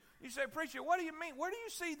become new. You say, preacher, what do you mean? Where do you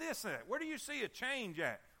see this at? Where do you see a change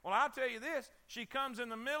at? Well, I'll tell you this. She comes in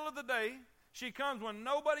the middle of the day. She comes when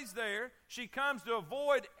nobody's there. She comes to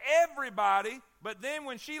avoid everybody. But then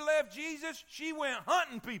when she left Jesus, she went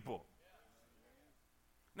hunting people.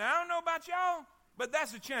 Now, I don't know about y'all, but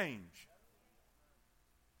that's a change.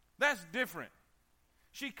 That's different.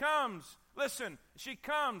 She comes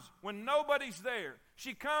when nobody's there.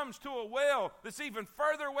 She comes to a well that's even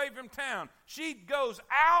further away from town. She goes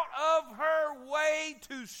out of her way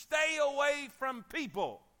to stay away from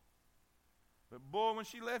people. But boy, when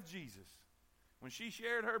she left Jesus, when she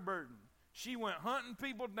shared her burden, she went hunting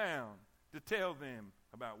people down to tell them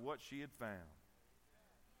about what she had found.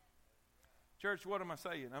 Church, what am I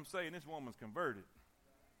saying? I'm saying this woman's converted.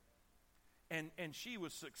 And she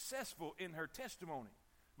was successful in her testimony.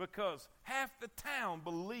 Because half the town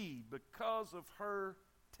believed because of her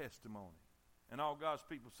testimony. And all God's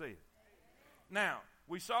people said. Now,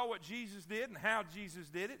 we saw what Jesus did and how Jesus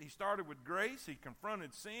did it. He started with grace. He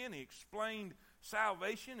confronted sin. He explained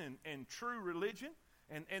salvation and true religion.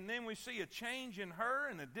 And then we see a change in her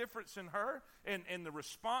and a difference in her and the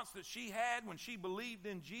response that she had when she believed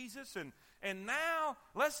in Jesus. And now,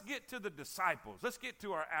 let's get to the disciples. Let's get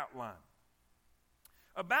to our outline.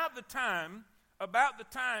 About the time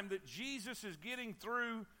that Jesus is getting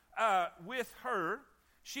through with her,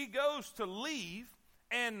 she goes to leave,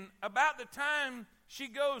 and about the time she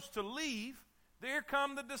goes to leave, there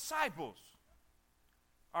come the disciples.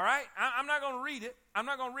 All right? I'm not going to read it. I'm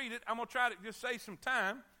going to try to just save some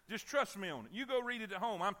time. Just trust me on it. You go read it at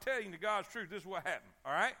home. I'm telling you the God's truth. This is what happened.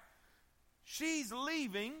 All right? She's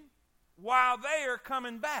leaving while they are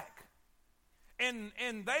coming back. And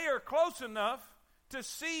they are close enough to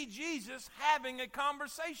see Jesus having a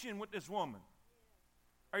conversation with this woman.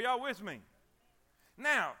 Are y'all with me?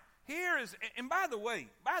 Now, here is, and by the way,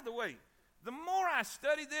 the more I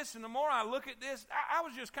study this and the more I look at this, I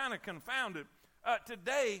was just kind of confounded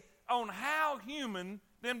today on how human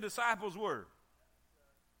them disciples were.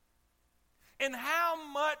 And how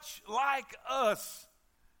much like us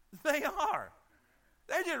They are.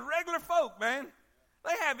 They're just regular folk, man.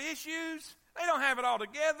 They have issues. They don't have it all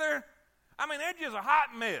together. I mean, they're just a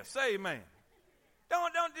hot mess. Say amen.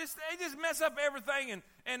 They just mess up everything,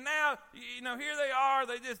 and now, here they are.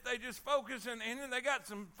 They just focus, and then they got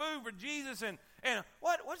some food for Jesus, and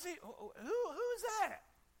what's he? Who is that?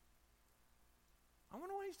 I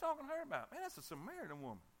wonder what he's talking to her about. Man, that's a Samaritan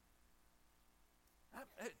woman.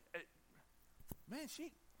 Man,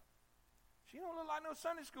 she don't look like no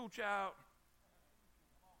Sunday school child.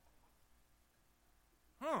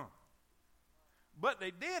 But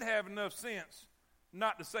they did have enough sense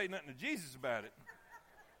not to say nothing to Jesus about it.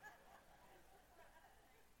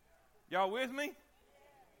 Y'all with me?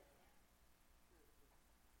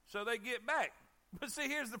 So they get back. But see,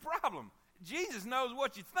 here's the problem. Jesus knows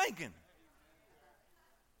what you're thinking.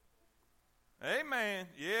 Amen.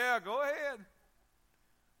 Yeah, go ahead.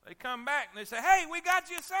 They come back and they say, hey, we got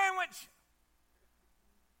you a sandwich.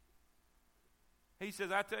 He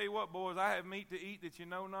says, I tell you what, boys, I have meat to eat that you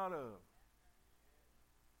know not of.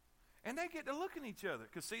 And they get to look at each other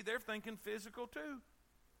because, see, they're thinking physical too.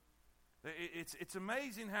 It's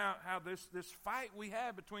amazing how this fight we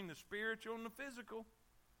have between the spiritual and the physical.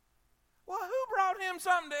 Well, who brought him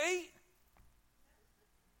something to eat?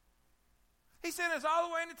 He sent us all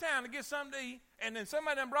the way into town to get something to eat, and then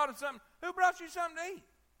somebody done brought us something. Who brought you something to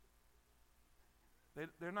eat?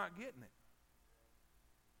 They're not getting it.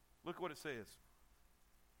 Look what it says.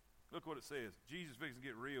 Look what it says. Jesus fixing to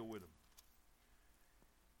get real with them.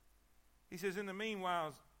 He says, in the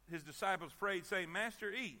meanwhile, his disciples prayed, saying,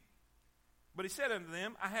 Master, eat. But he said unto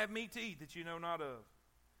them, I have meat to eat that you know not of.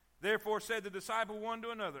 Therefore said the disciple one to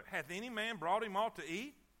another, hath any man brought him aught to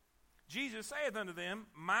eat? Jesus saith unto them,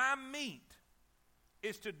 my meat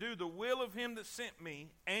is to do the will of him that sent me,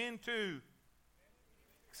 and to,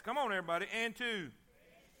 come on everybody, and to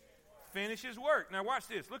finish his work. Now watch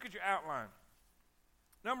this. Look at your outline.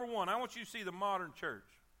 Number one, I want you to see the modern church.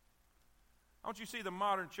 I want you to see the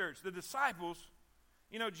modern church. The disciples,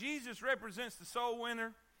 Jesus represents the soul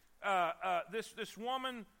winner. This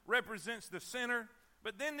woman represents the sinner.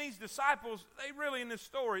 But then these disciples, they really in this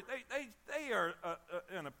story, they are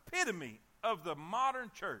an epitome of the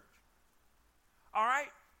modern church. All right?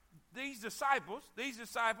 These disciples,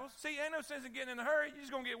 see, ain't no sense in getting in a hurry. You're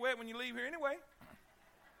just going to get wet when you leave here anyway.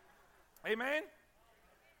 Amen?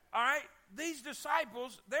 All right? These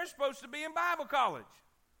disciples, they're supposed to be in Bible college.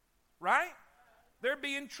 Right? They're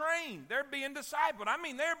being trained. They're being discipled. I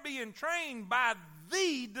mean, they're being trained by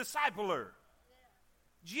the discipler.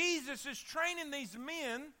 Jesus is training these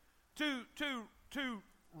men to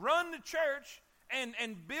run the church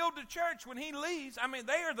and build the church when he leaves. I mean,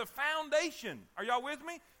 they are the foundation. Are y'all with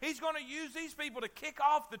me? He's going to use these people to kick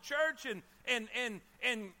off the church and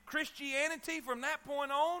Christianity from that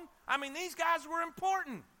point on. I mean, these guys were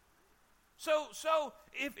important. So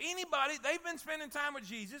if anybody, they've been spending time with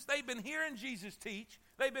Jesus. They've been hearing Jesus teach.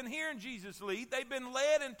 They've been hearing Jesus lead. They've been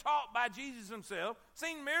led and taught by Jesus himself,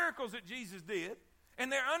 seen miracles that Jesus did,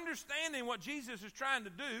 and they're understanding what Jesus is trying to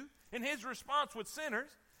do in his response with sinners.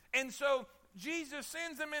 And so Jesus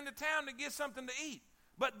sends them into town to get something to eat.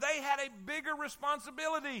 But they had a bigger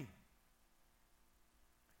responsibility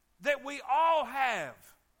that we all have.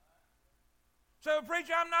 So,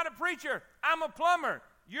 preacher, I'm not a preacher. I'm a plumber.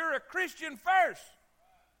 You're a Christian first.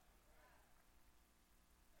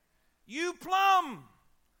 You plumb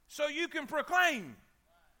so you can proclaim.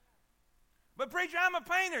 But preacher, I'm a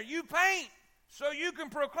painter. You paint so you can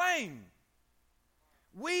proclaim.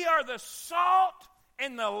 We are the salt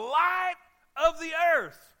and the light of the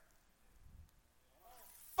earth.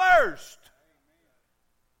 First.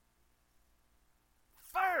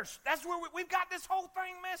 That's where we've got this whole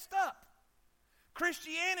thing messed up.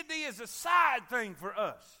 Christianity is a side thing for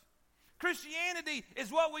us. Christianity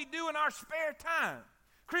is what we do in our spare time.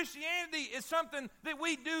 Christianity is something that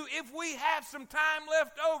we do if we have some time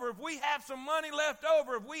left over, if we have some money left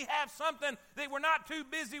over, if we have something that we're not too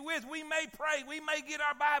busy with. We may pray, we may get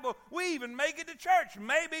our Bible, we even may get to church.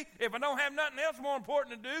 Maybe, if I don't have nothing else more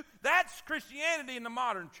important to do, that's Christianity in the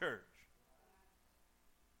modern church.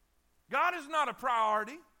 God is not a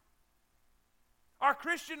priority. Our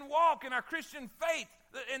Christian walk and our Christian faith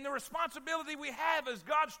and the responsibility we have as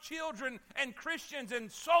God's children and Christians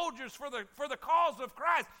and soldiers for the cause of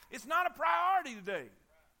Christ, it's not a priority today.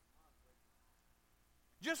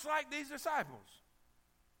 Just like these disciples.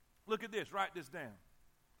 Look at this, write this down.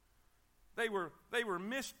 They were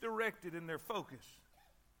misdirected in their focus.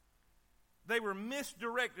 They were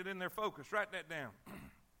misdirected in their focus. Write that down.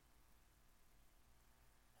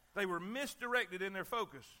 They were misdirected in their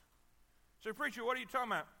focus. So, preacher, what are you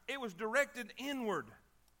talking about? It was directed inward.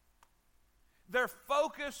 Their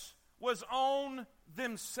focus was on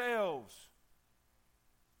themselves.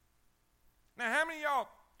 Now, how many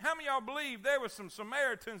of y'all believe there were some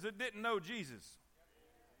Samaritans that didn't know Jesus?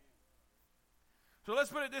 So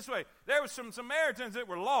let's put it this way. There were some Samaritans that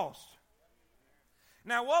were lost.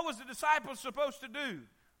 Now, what was the disciples supposed to do?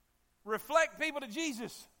 Reflect people to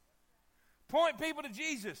Jesus. Point people to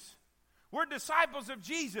Jesus. We're disciples of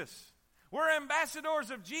Jesus. We're ambassadors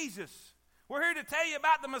of Jesus. We're here to tell you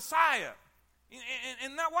about the Messiah.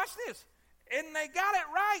 And now watch this. And they got it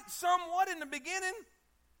right somewhat in the beginning.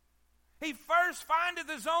 He first findeth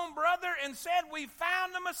his own brother and said, we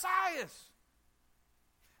found the Messiah.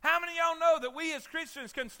 How many of y'all know that we as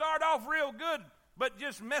Christians can start off real good, but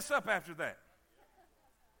just mess up after that?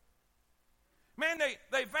 Man,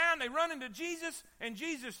 they run into Jesus, and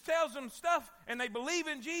Jesus tells them stuff, and they believe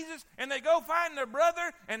in Jesus, and they go find their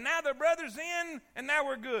brother, and now their brother's in, and now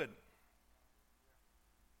we're good.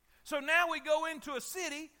 So now we go into a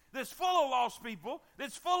city that's full of lost people,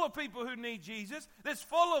 that's full of people who need Jesus, that's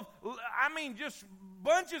full of, just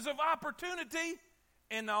bunches of opportunity,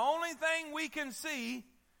 and the only thing we can see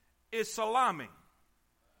is salami.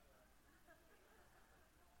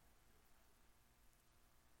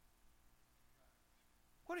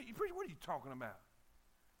 What are you talking about?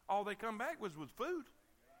 All they come back was food.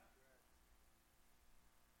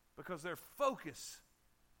 Because their focus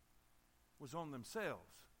was on themselves.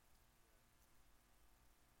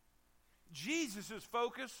 Jesus'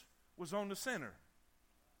 focus was on the sinner.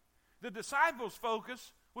 The disciples'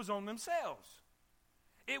 focus was on themselves.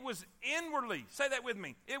 It was inwardly, say that with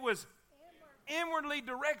me, it was inwardly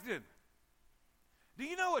directed. Do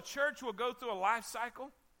you know a church will go through a life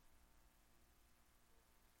cycle?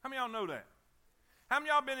 How many of y'all know that? How many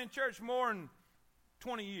of y'all been in church more than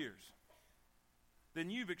 20 years? Then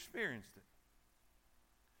you've experienced it.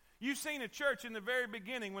 You've seen a church in the very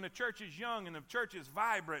beginning when a church is young and the church is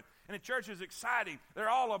vibrant and the church is exciting. They're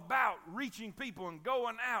all about reaching people and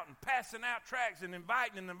going out and passing out tracts and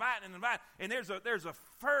inviting. And there's a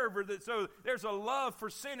fervor, there's a love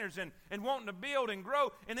for sinners and wanting to build and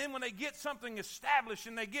grow. And then when they get something established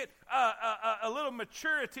and they get a little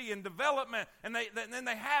maturity and development and then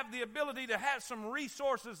they have the ability to have some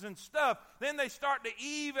resources and stuff, then they start to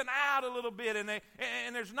even out a little bit and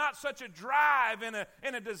there's not such a drive and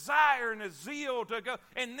a desire and a zeal to go.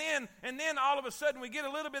 And then all of a sudden we get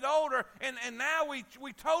a little bit older and now we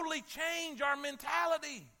totally change our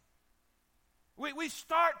mentality. We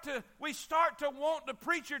start to want the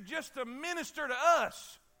preacher just to minister to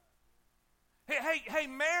us. Hey,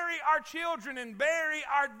 marry our children and bury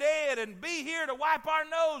our dead and be here to wipe our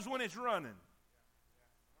nose when it's running.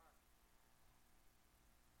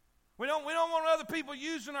 We don't want other people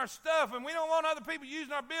using our stuff, and we don't want other people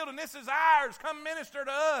using our building. This is ours. Come minister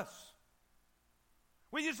to us.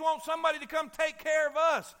 We just want somebody to come take care of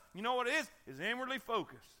us. You know what it is? It's inwardly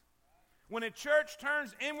focused. When a church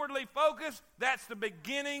turns inwardly focused, that's the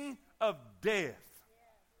beginning of death.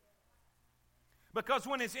 Because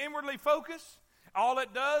when it's inwardly focused, all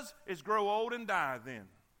it does is grow old and die then.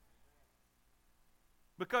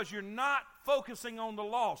 Because you're not focusing on the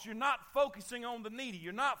lost. You're not focusing on the needy.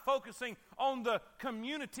 You're not focusing on the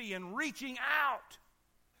community and reaching out.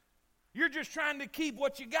 You're just trying to keep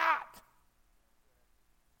what you got.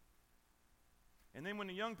 And then when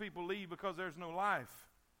the young people leave because there's no life,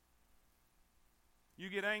 you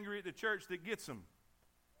get angry at the church that gets them.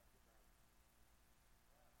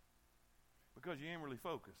 Because you're inwardly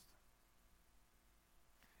focused.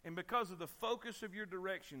 And because of the focus of your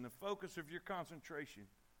direction, the focus of your concentration,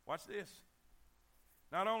 watch this.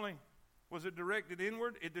 Not only was it directed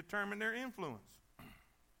inward, it determined their influence.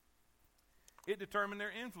 It determined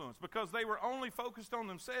their influence because they were only focused on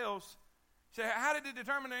themselves. So how did it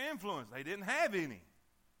determine their influence? They didn't have any.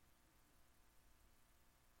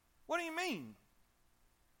 What do you mean?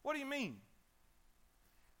 What do you mean?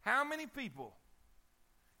 How many people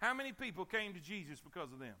came to Jesus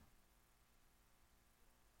because of them?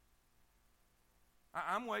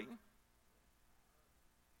 I'm waiting.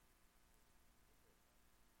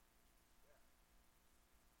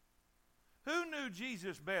 Who knew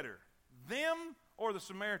Jesus better, them or the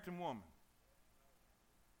Samaritan woman?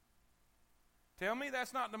 Tell me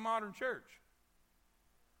that's not the modern church.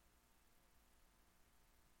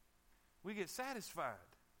 We get satisfied.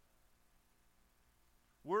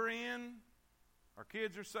 We're in, our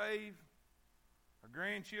kids are saved, our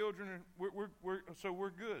grandchildren are, so we're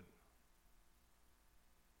good.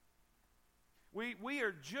 We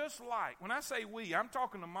are just like, when I say we, I'm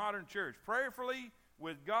talking the modern church. Prayerfully,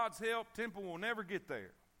 with God's help, Temple will never get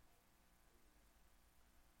there.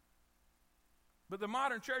 But the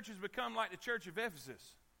modern church has become like the church of Ephesus.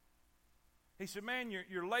 He said, man,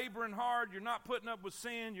 you're laboring hard. You're not putting up with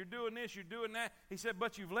sin. You're doing this. You're doing that. He said,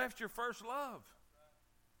 but you've left your first love.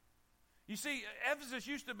 You see, Ephesus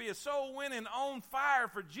used to be a soul winning on fire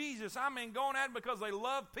for Jesus. I mean, going at it because they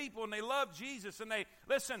loved people and they loved Jesus. And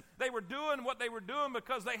they were doing what they were doing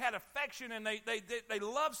because they had affection and they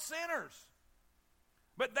loved sinners.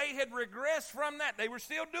 But they had regressed from that. They were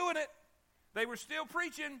still doing it. They were still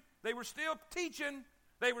preaching. They were still teaching.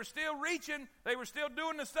 They were still reaching. They were still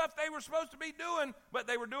doing the stuff they were supposed to be doing, but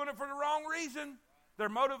they were doing it for the wrong reason. Their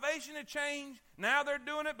motivation had changed. Now they're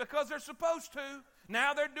doing it because they're supposed to.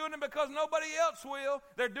 Now they're doing it because nobody else will.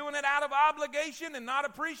 They're doing it out of obligation and not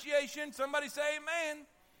appreciation. Somebody say amen.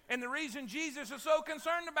 And the reason Jesus is so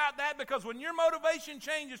concerned about that, because when your motivation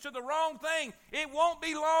changes to the wrong thing, it won't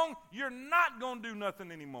be long. You're not going to do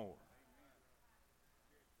nothing anymore.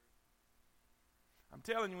 I'm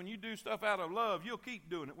telling you, when you do stuff out of love, you'll keep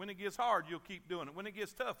doing it. When it gets hard, you'll keep doing it. When it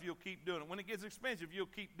gets tough, you'll keep doing it. When it gets expensive, you'll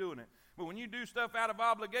keep doing it. But when you do stuff out of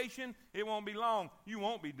obligation, it won't be long. You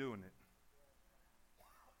won't be doing it.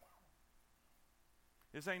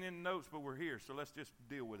 This ain't in the notes, but we're here, so let's just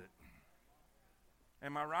deal with it.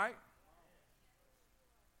 Am I right?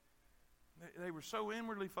 They were so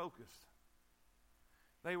inwardly focused.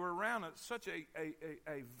 They were around such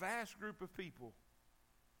a vast group of people,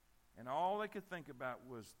 and all they could think about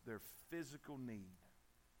was their physical need.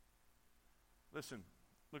 Listen,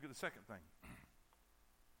 look at the second thing.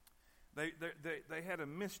 They had a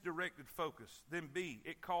misdirected focus. Then B,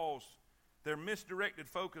 their misdirected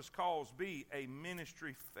focus caused B, a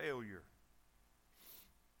ministry failure.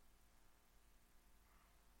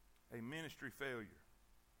 A ministry failure.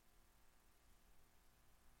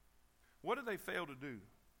 What did they fail to do?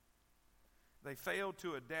 They failed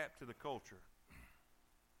to adapt to the culture.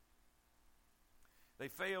 They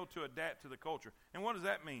failed to adapt to the culture. And what does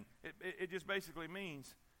that mean? It just basically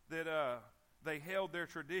means that they held their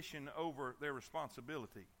tradition over their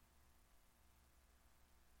responsibility.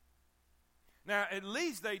 Now, at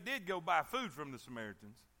least they did go buy food from the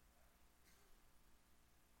Samaritans.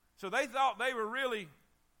 So they thought they were really,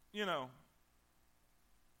 yeah,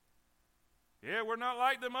 we're not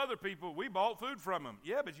like them other people. We bought food from them.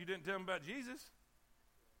 Yeah, but you didn't tell them about Jesus.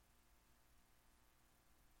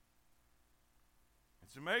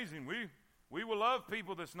 It's amazing. We will love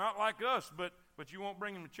people that's not like us, but you won't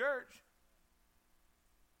bring them to church.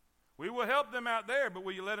 We will help them out there, but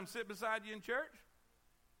will you let them sit beside you in church?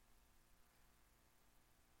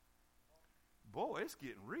 Boy, it's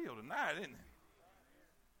getting real tonight, isn't it?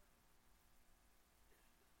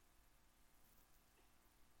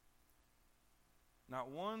 Not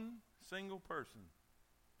one single person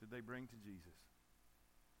did they bring to Jesus.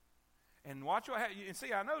 And watch what happens. And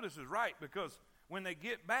see, I know this is right, because when they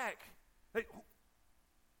get back, do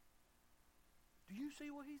you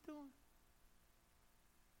see what he's doing?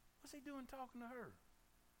 What's he doing talking to her?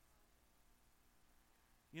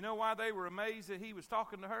 You know why they were amazed that he was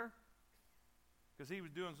talking to her? Because he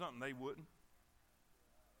was doing something they wouldn't.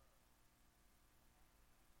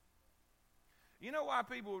 You know why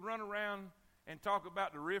people would run around and talk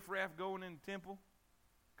about the riffraff going in the temple?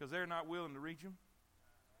 Because they're not willing to reach them.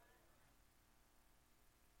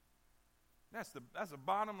 That's the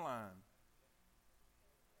bottom line.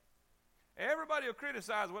 Everybody will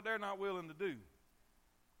criticize what they're not willing to do.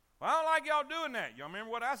 Well, I don't like y'all doing that. Y'all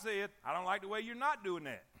remember what I said? I don't like the way you're not doing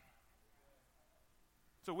that.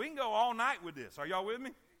 So we can go all night with this. Are y'all with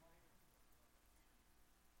me?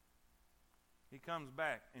 He comes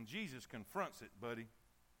back, and Jesus confronts it, buddy.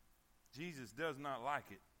 Jesus does not like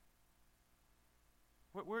it.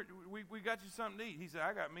 We got you something to eat. He said,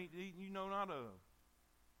 I got meat to eat and you know not of.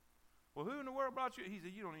 Well, who in the world brought you? He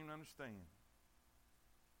said, you don't even understand.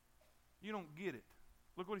 You don't get it.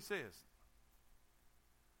 Look what he says.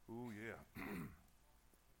 Oh, yeah.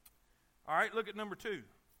 All right, look at number 2.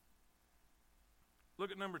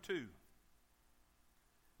 Look at number 2.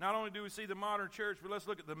 Not only do we see the modern church, but let's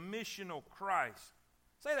look at the missional Christ.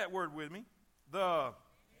 Say that word with me. The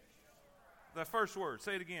first word.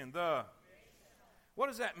 Say it again. What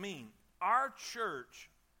does that mean? Our church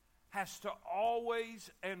has to always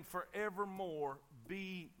and forevermore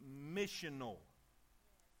be missional.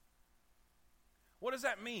 What does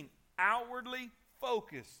that mean? Outwardly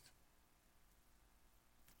focused.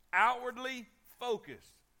 Outwardly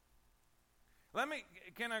focused.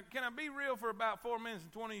 Can I be real for about 4 minutes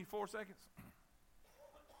and 24 seconds?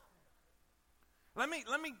 Let me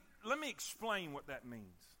explain what that means.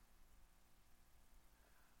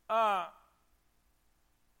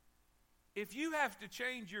 If you have to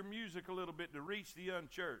change your music a little bit to reach the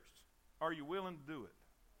unchurched, are you willing to do it?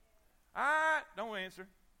 Don't answer.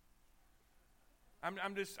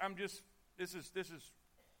 I'm just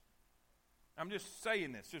I'm just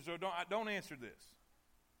saying this, so don't answer this.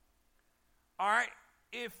 All right,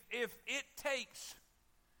 if it takes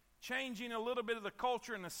changing a little bit of the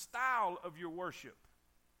culture and the style of your worship,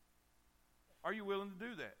 are you willing to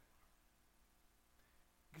do that?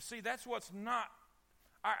 You see, that's what's not.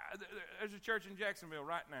 There's a church in Jacksonville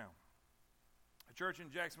right now. A church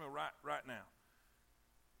in Jacksonville right now.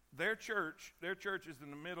 Their church is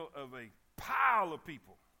in the middle of a pile of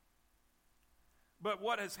people. But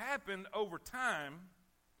what has happened over time,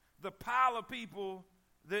 the pile of people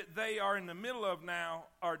that they are in the middle of now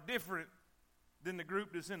are different than the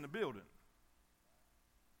group that's in the building.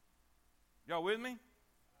 Y'all with me?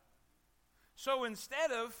 So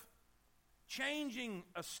instead of changing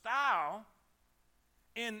a style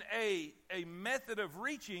in a method of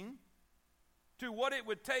reaching to what it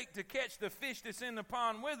would take to catch the fish that's in the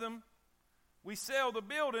pond with them, we sell the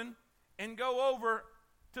building and go over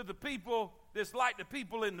to the people that's like the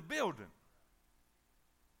people in the building.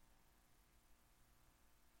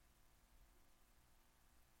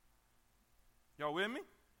 Y'all with me?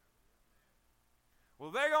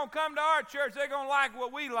 Well, they're going to come to our church. They're going to like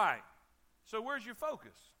what we like. So where's your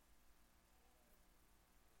focus?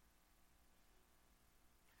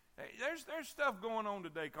 Hey, there's stuff going on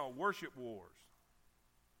today called worship wars.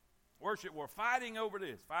 Worship war, fighting over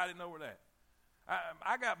this, fighting over that.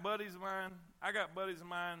 I got buddies of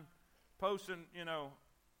mine posting,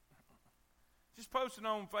 just posting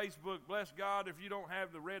on Facebook, bless God if you don't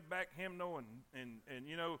have the red back hymnal and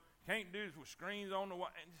can't do this with screens on the wall.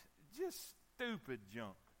 Just stupid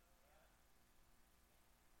junk.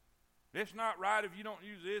 It's not right if you don't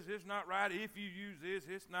use this. It's not right if you use this.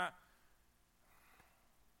 It's not.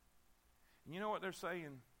 And you know what they're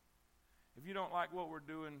saying? If you don't like what we're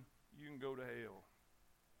doing, you can go to hell.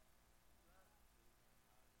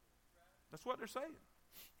 That's what they're saying.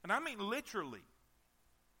 And I mean literally.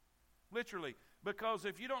 Literally. Because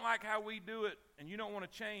if you don't like how we do it and you don't want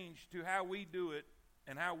to change to how we do it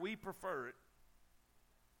and how we prefer it,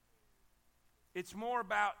 it's more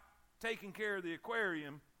about taking care of the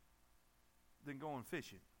aquarium than going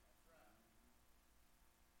fishing.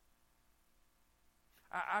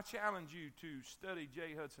 I challenge you to study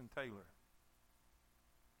J. Hudson Taylor.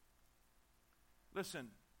 Listen,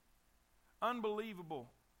 unbelievable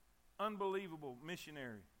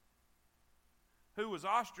missionary who was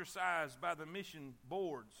ostracized by the mission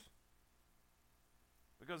boards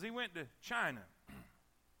because he went to China.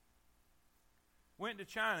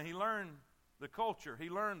 He learned the culture. He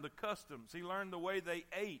learned the customs. He learned the way they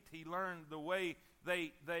ate. He learned the way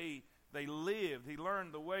they lived. He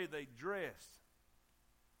learned the way they dressed.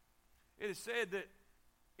 It is said that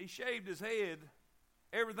he shaved his head,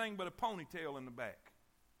 everything but a ponytail in the back.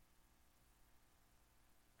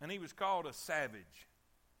 And he was called a savage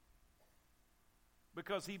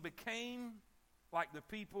because he became like the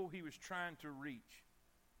people he was trying to reach,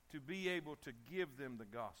 to be able to give them the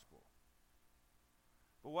gospel.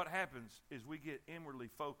 But what happens is we get inwardly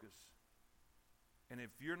focused. And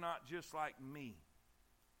if you're not just like me,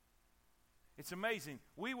 it's amazing.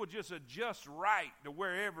 We will just adjust right to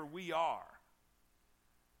wherever we are.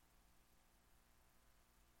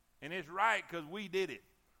 And it's right because we did it.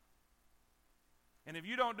 And if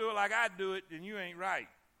you don't do it like I do it, then you ain't right.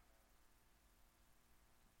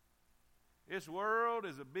 This world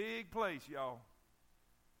is a big place, y'all.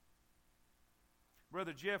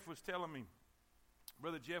 Brother Jeff was telling me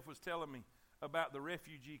about the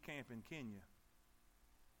refugee camp in Kenya.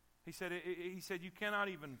 He said you cannot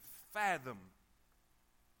even fathom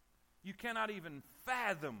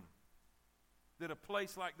that a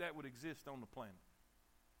place like that would exist on the planet.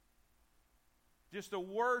 Just the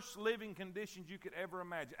worst living conditions you could ever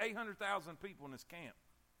imagine. 800,000 people in this camp.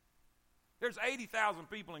 There's 80,000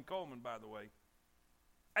 people in Coleman, by the way.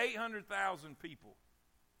 800,000 people.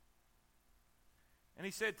 And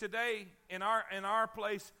he said today in our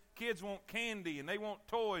place, kids want candy and they want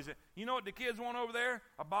toys. You know what the kids want over there?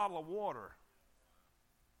 A bottle of water.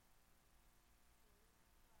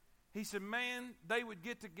 He said, man, they would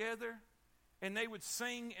get together and they would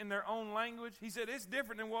sing in their own language. He said, it's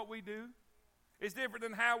different than what we do. It's different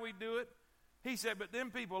than how we do it. He said, but them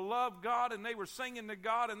people loved God and they were singing to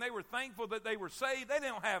God and they were thankful that they were saved. They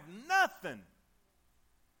don't have nothing.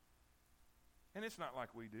 And it's not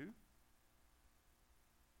like we do.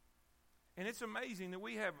 And it's amazing that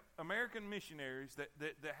we have American missionaries that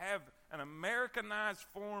have an Americanized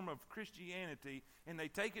form of Christianity, and they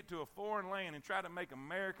take it to a foreign land and try to make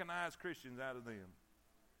Americanized Christians out of them.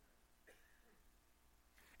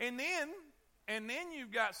 And then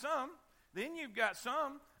you've got some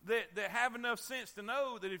that have enough sense to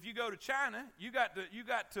know that if you go to China, you got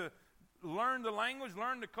to learn the language,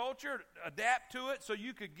 learn the culture, adapt to it so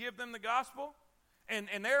you could give them the gospel. And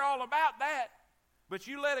they're all about that. But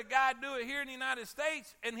you let a guy do it here in the United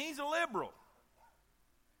States, and he's a liberal.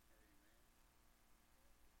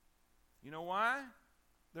 You know why?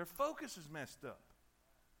 Their focus is messed up.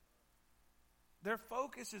 Their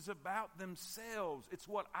focus is about themselves. It's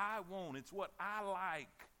what I want. It's what I like.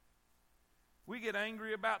 We get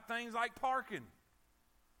angry about things like parking.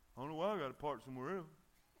 I don't know why I got to park somewhere else.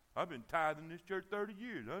 I've been tithing this church 30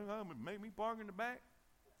 years. Make me park in the back?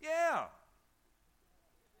 Yeah.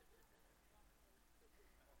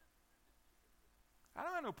 I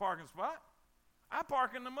don't have no parking spot. I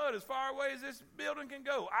park in the mud as far away as this building can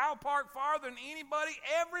go. I'll park farther than anybody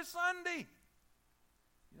every Sunday.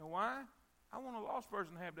 You know why? I want a lost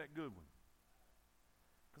person to have that good one.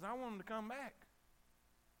 Because I want them to come back.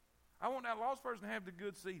 I want that lost person to have the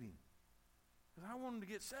good seating. Because I want them to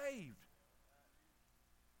get saved.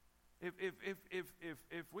 If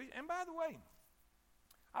we, and by the way,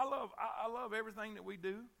 I love everything that we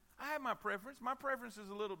do. I have my preference. My preference is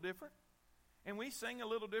a little different. And we sing a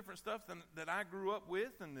little different stuff than that I grew up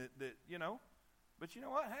with, and that you know. But you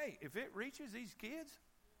know what? Hey, if it reaches these kids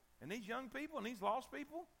and these young people and these lost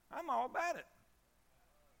people, I'm all about it.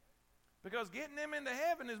 Because getting them into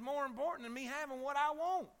heaven is more important than me having what I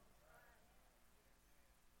want.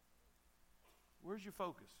 Where's your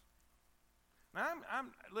focus? Now,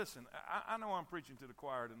 listen, I know I'm preaching to the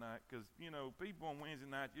choir tonight because, you know, people on Wednesday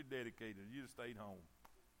night, you're dedicated. You just stayed home.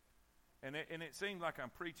 And it seems like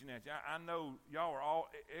I'm preaching at you. I know y'all are all,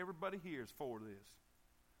 everybody here is for this.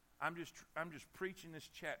 I'm just preaching this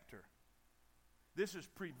chapter. This is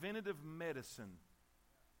preventative medicine.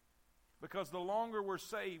 Because the longer we're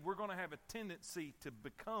saved, we're going to have a tendency to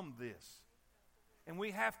become this. And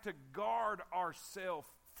we have to guard ourselves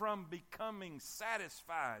from becoming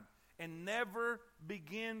satisfied and never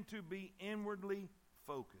begin to be inwardly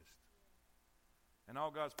focused. And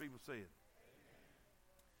all God's people say it.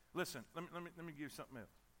 Listen, let me give you something else.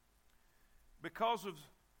 Because of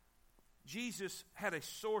Jesus had a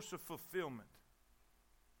source of fulfillment.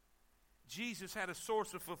 Jesus had a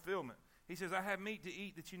source of fulfillment. He says, I have meat to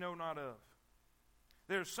eat that you know not of.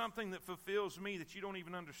 There's something that fulfills me that you don't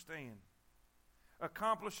even understand.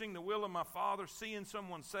 Accomplishing the will of my Father, seeing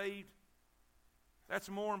someone saved, that's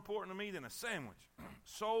more important to me than a sandwich.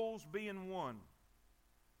 Souls being one.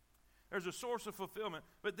 There's a source of fulfillment,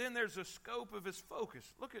 but then there's a scope of his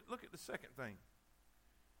focus. Look at the second thing.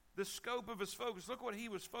 The scope of his focus. Look what he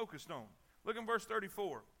was focused on. Look in verse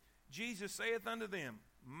 34. Jesus saith unto them,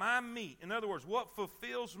 my meat, in other words, what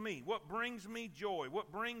fulfills me, what brings me joy,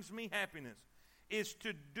 what brings me happiness, is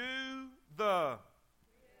to do the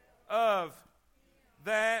of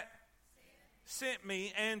that sent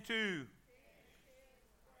me, and to,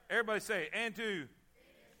 everybody say, and to,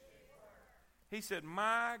 he said,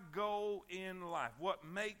 my goal in life, what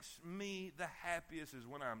makes me the happiest is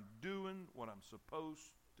when I'm doing what I'm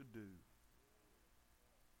supposed to do.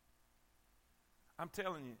 I'm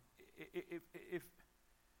telling you,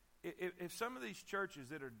 if some of these churches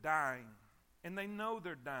that are dying, and they know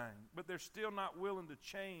they're dying, but they're still not willing to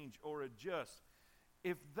change or adjust,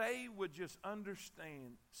 if they would just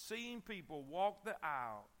understand, seeing people walk the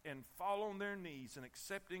aisle and fall on their knees and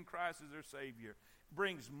accepting Christ as their Savior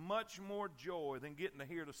brings much more joy than getting to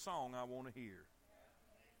hear the song I want to hear.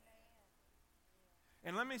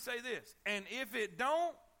 And let me say this, and if it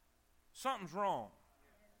don't, something's wrong.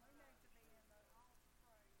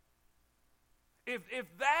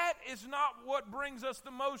 If that is not what brings us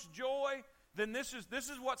the most joy, then this is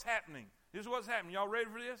what's happening. This is what's happening. Y'all ready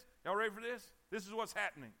for this? Y'all ready for this? This is what's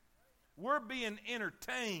happening. We're being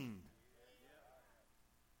entertained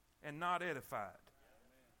and not edified.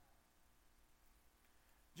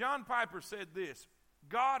 John Piper said this,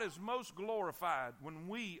 God is most glorified when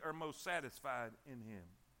we are most satisfied in him.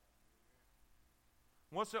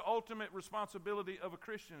 What's the ultimate responsibility of a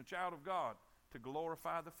Christian, a child of God? To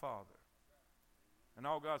glorify the Father. And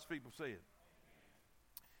all God's people say it.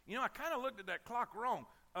 You know, I kind of looked at that clock wrong.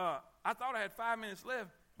 I thought I had 5 minutes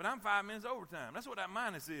left, but I'm 5 minutes overtime. That's what that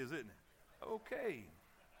minus is, isn't it? Okay.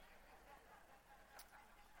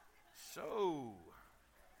 So,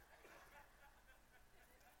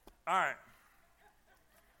 all right.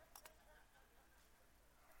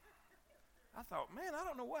 I thought, man, I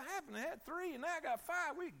don't know what happened. I had 3, and now I got 5.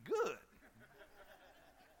 We're good.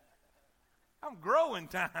 I'm growing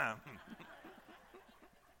time.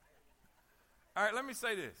 All right, let me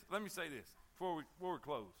say this before we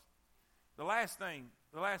close. The last thing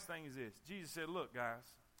is this. Jesus said, look, guys,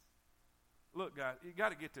 you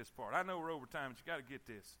got to get this part. I know we're over time, but you got to get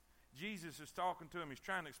this. Jesus is talking to him. He's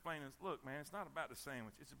trying to explain this. Look, man, it's not about the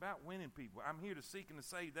sandwich. It's about winning people. I'm here to seek and to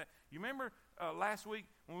save that. You remember last week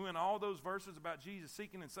when we went all those verses about Jesus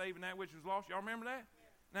seeking and saving that which was lost? Y'all remember that?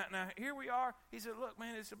 Now here we are. He said, look,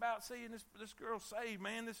 man, it's about seeing this girl saved,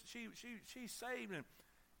 man. She's saved.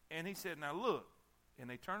 And he said, now look. And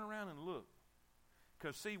they turn around and look.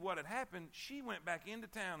 Because see what had happened, she went back into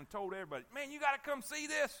town and told everybody, man, you got to come see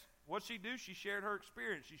this. What'd she do? She shared her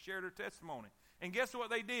experience. She shared her testimony. And guess what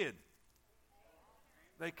they did?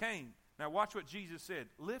 They came. Now watch what Jesus said.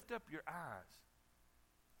 Lift up your eyes.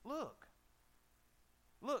 Look.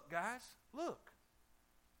 Look, guys. Look.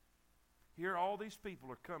 Here all these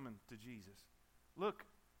people are coming to Jesus. Look.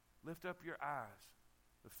 Lift up your eyes.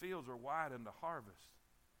 The fields are wide unto harvest.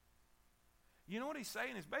 You know what he's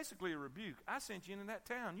saying? It's basically a rebuke. I sent you into that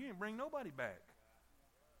town. You didn't bring nobody back.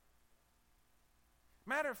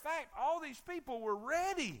 Matter of fact, all these people were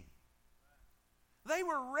ready. They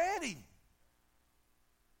were ready.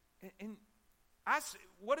 And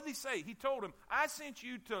what did he say? He told them, I sent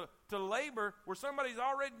you to labor where somebody's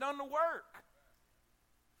already done the work.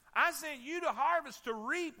 I sent you to harvest, to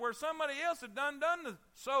reap where somebody else had done the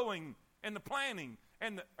sowing and the planting.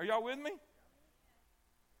 Are y'all with me?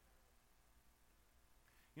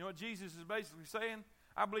 You know what Jesus is basically saying?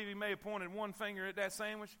 I believe he may have pointed one finger at that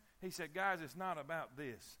sandwich. He said, guys, it's not about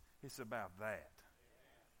this. It's about that.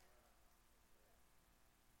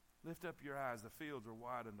 Lift up your eyes. The fields are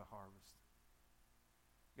wide unto harvest.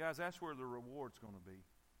 Guys, that's where the reward's going to be.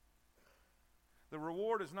 The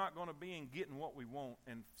reward is not going to be in getting what we want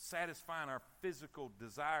and satisfying our physical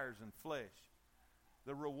desires and flesh.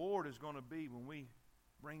 The reward is going to be when we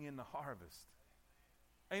bring in the harvest.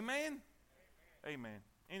 Amen? Amen.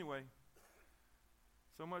 Anyway,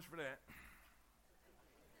 so much for that.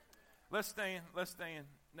 Let's stand.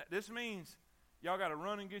 Now, this means y'all got to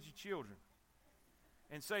run and get your children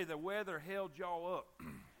and say the weather held y'all up.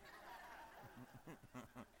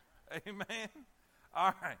 Amen.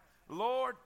 All right. Lord,